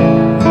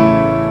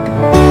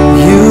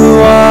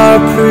 You are a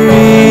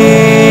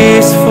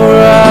priest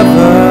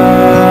forever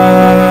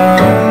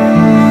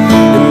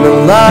in the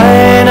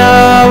line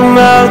of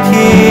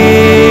Melchizedek,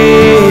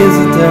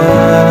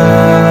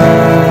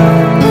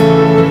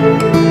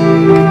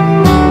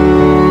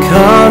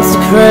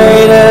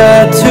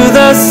 consecrated to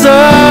the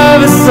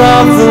service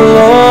of the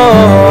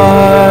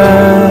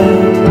Lord,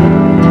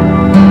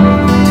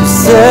 to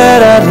sit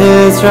at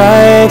His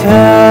right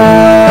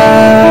hand.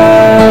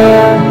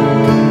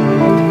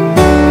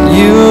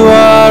 You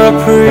are a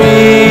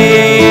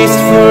priest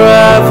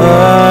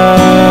forever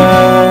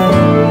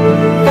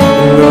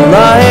in the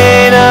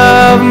line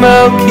of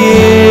Melchizedek.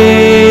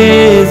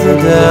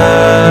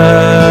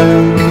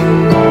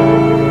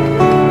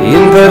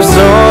 In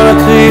persona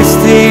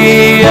Christi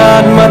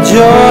ad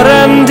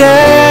majorem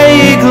Dei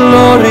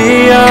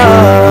gloria,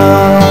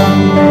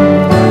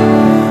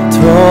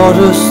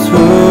 totus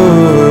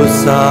tuus,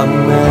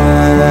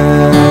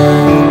 amen.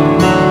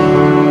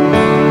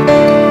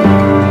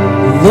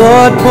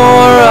 Lord,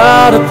 pour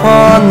out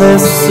upon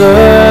this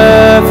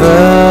servant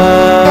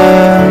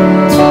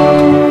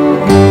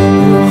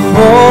your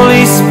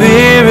Holy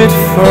Spirit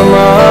from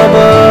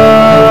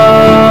above,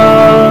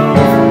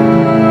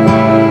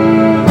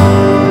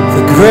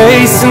 the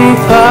grace and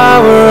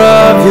power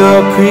of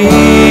your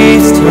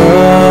priesthood,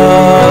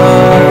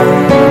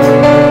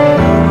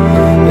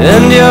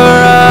 and your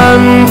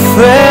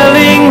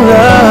unfailing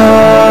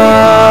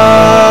love.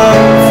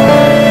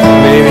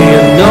 May the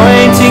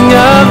anointing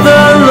of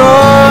the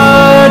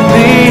Lord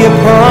be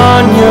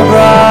upon your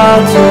brow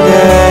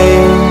today.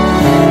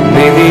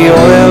 May the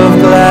oil of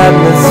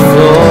gladness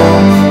flow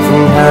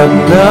from heaven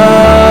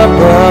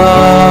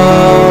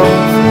above.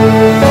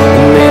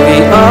 And may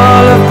the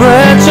olive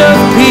branch of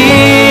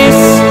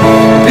peace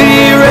be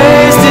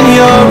raised in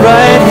your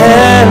right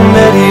hand,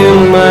 that you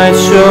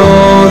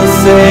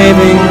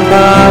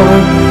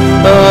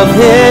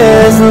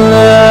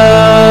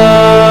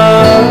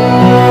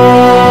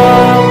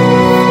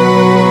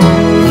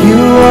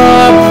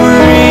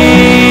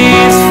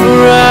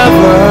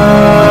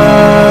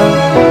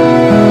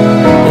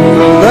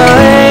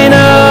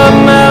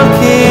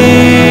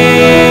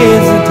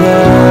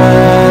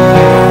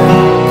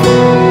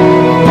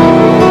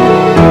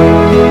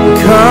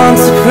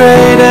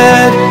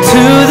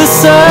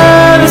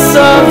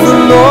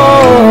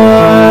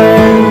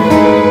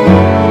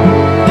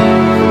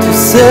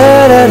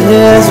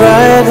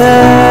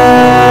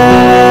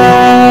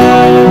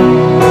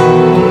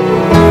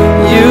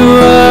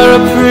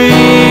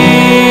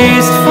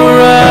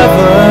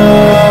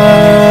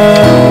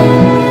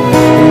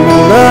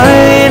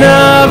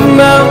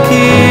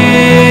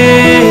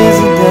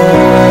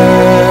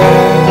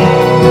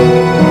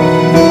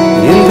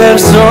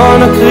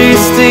dona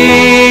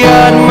Christi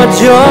ad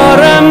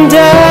majorem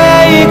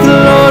Dei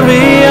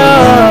gloria,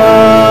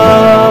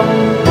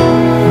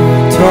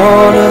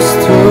 totus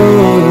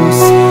tuus,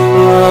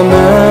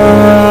 amen.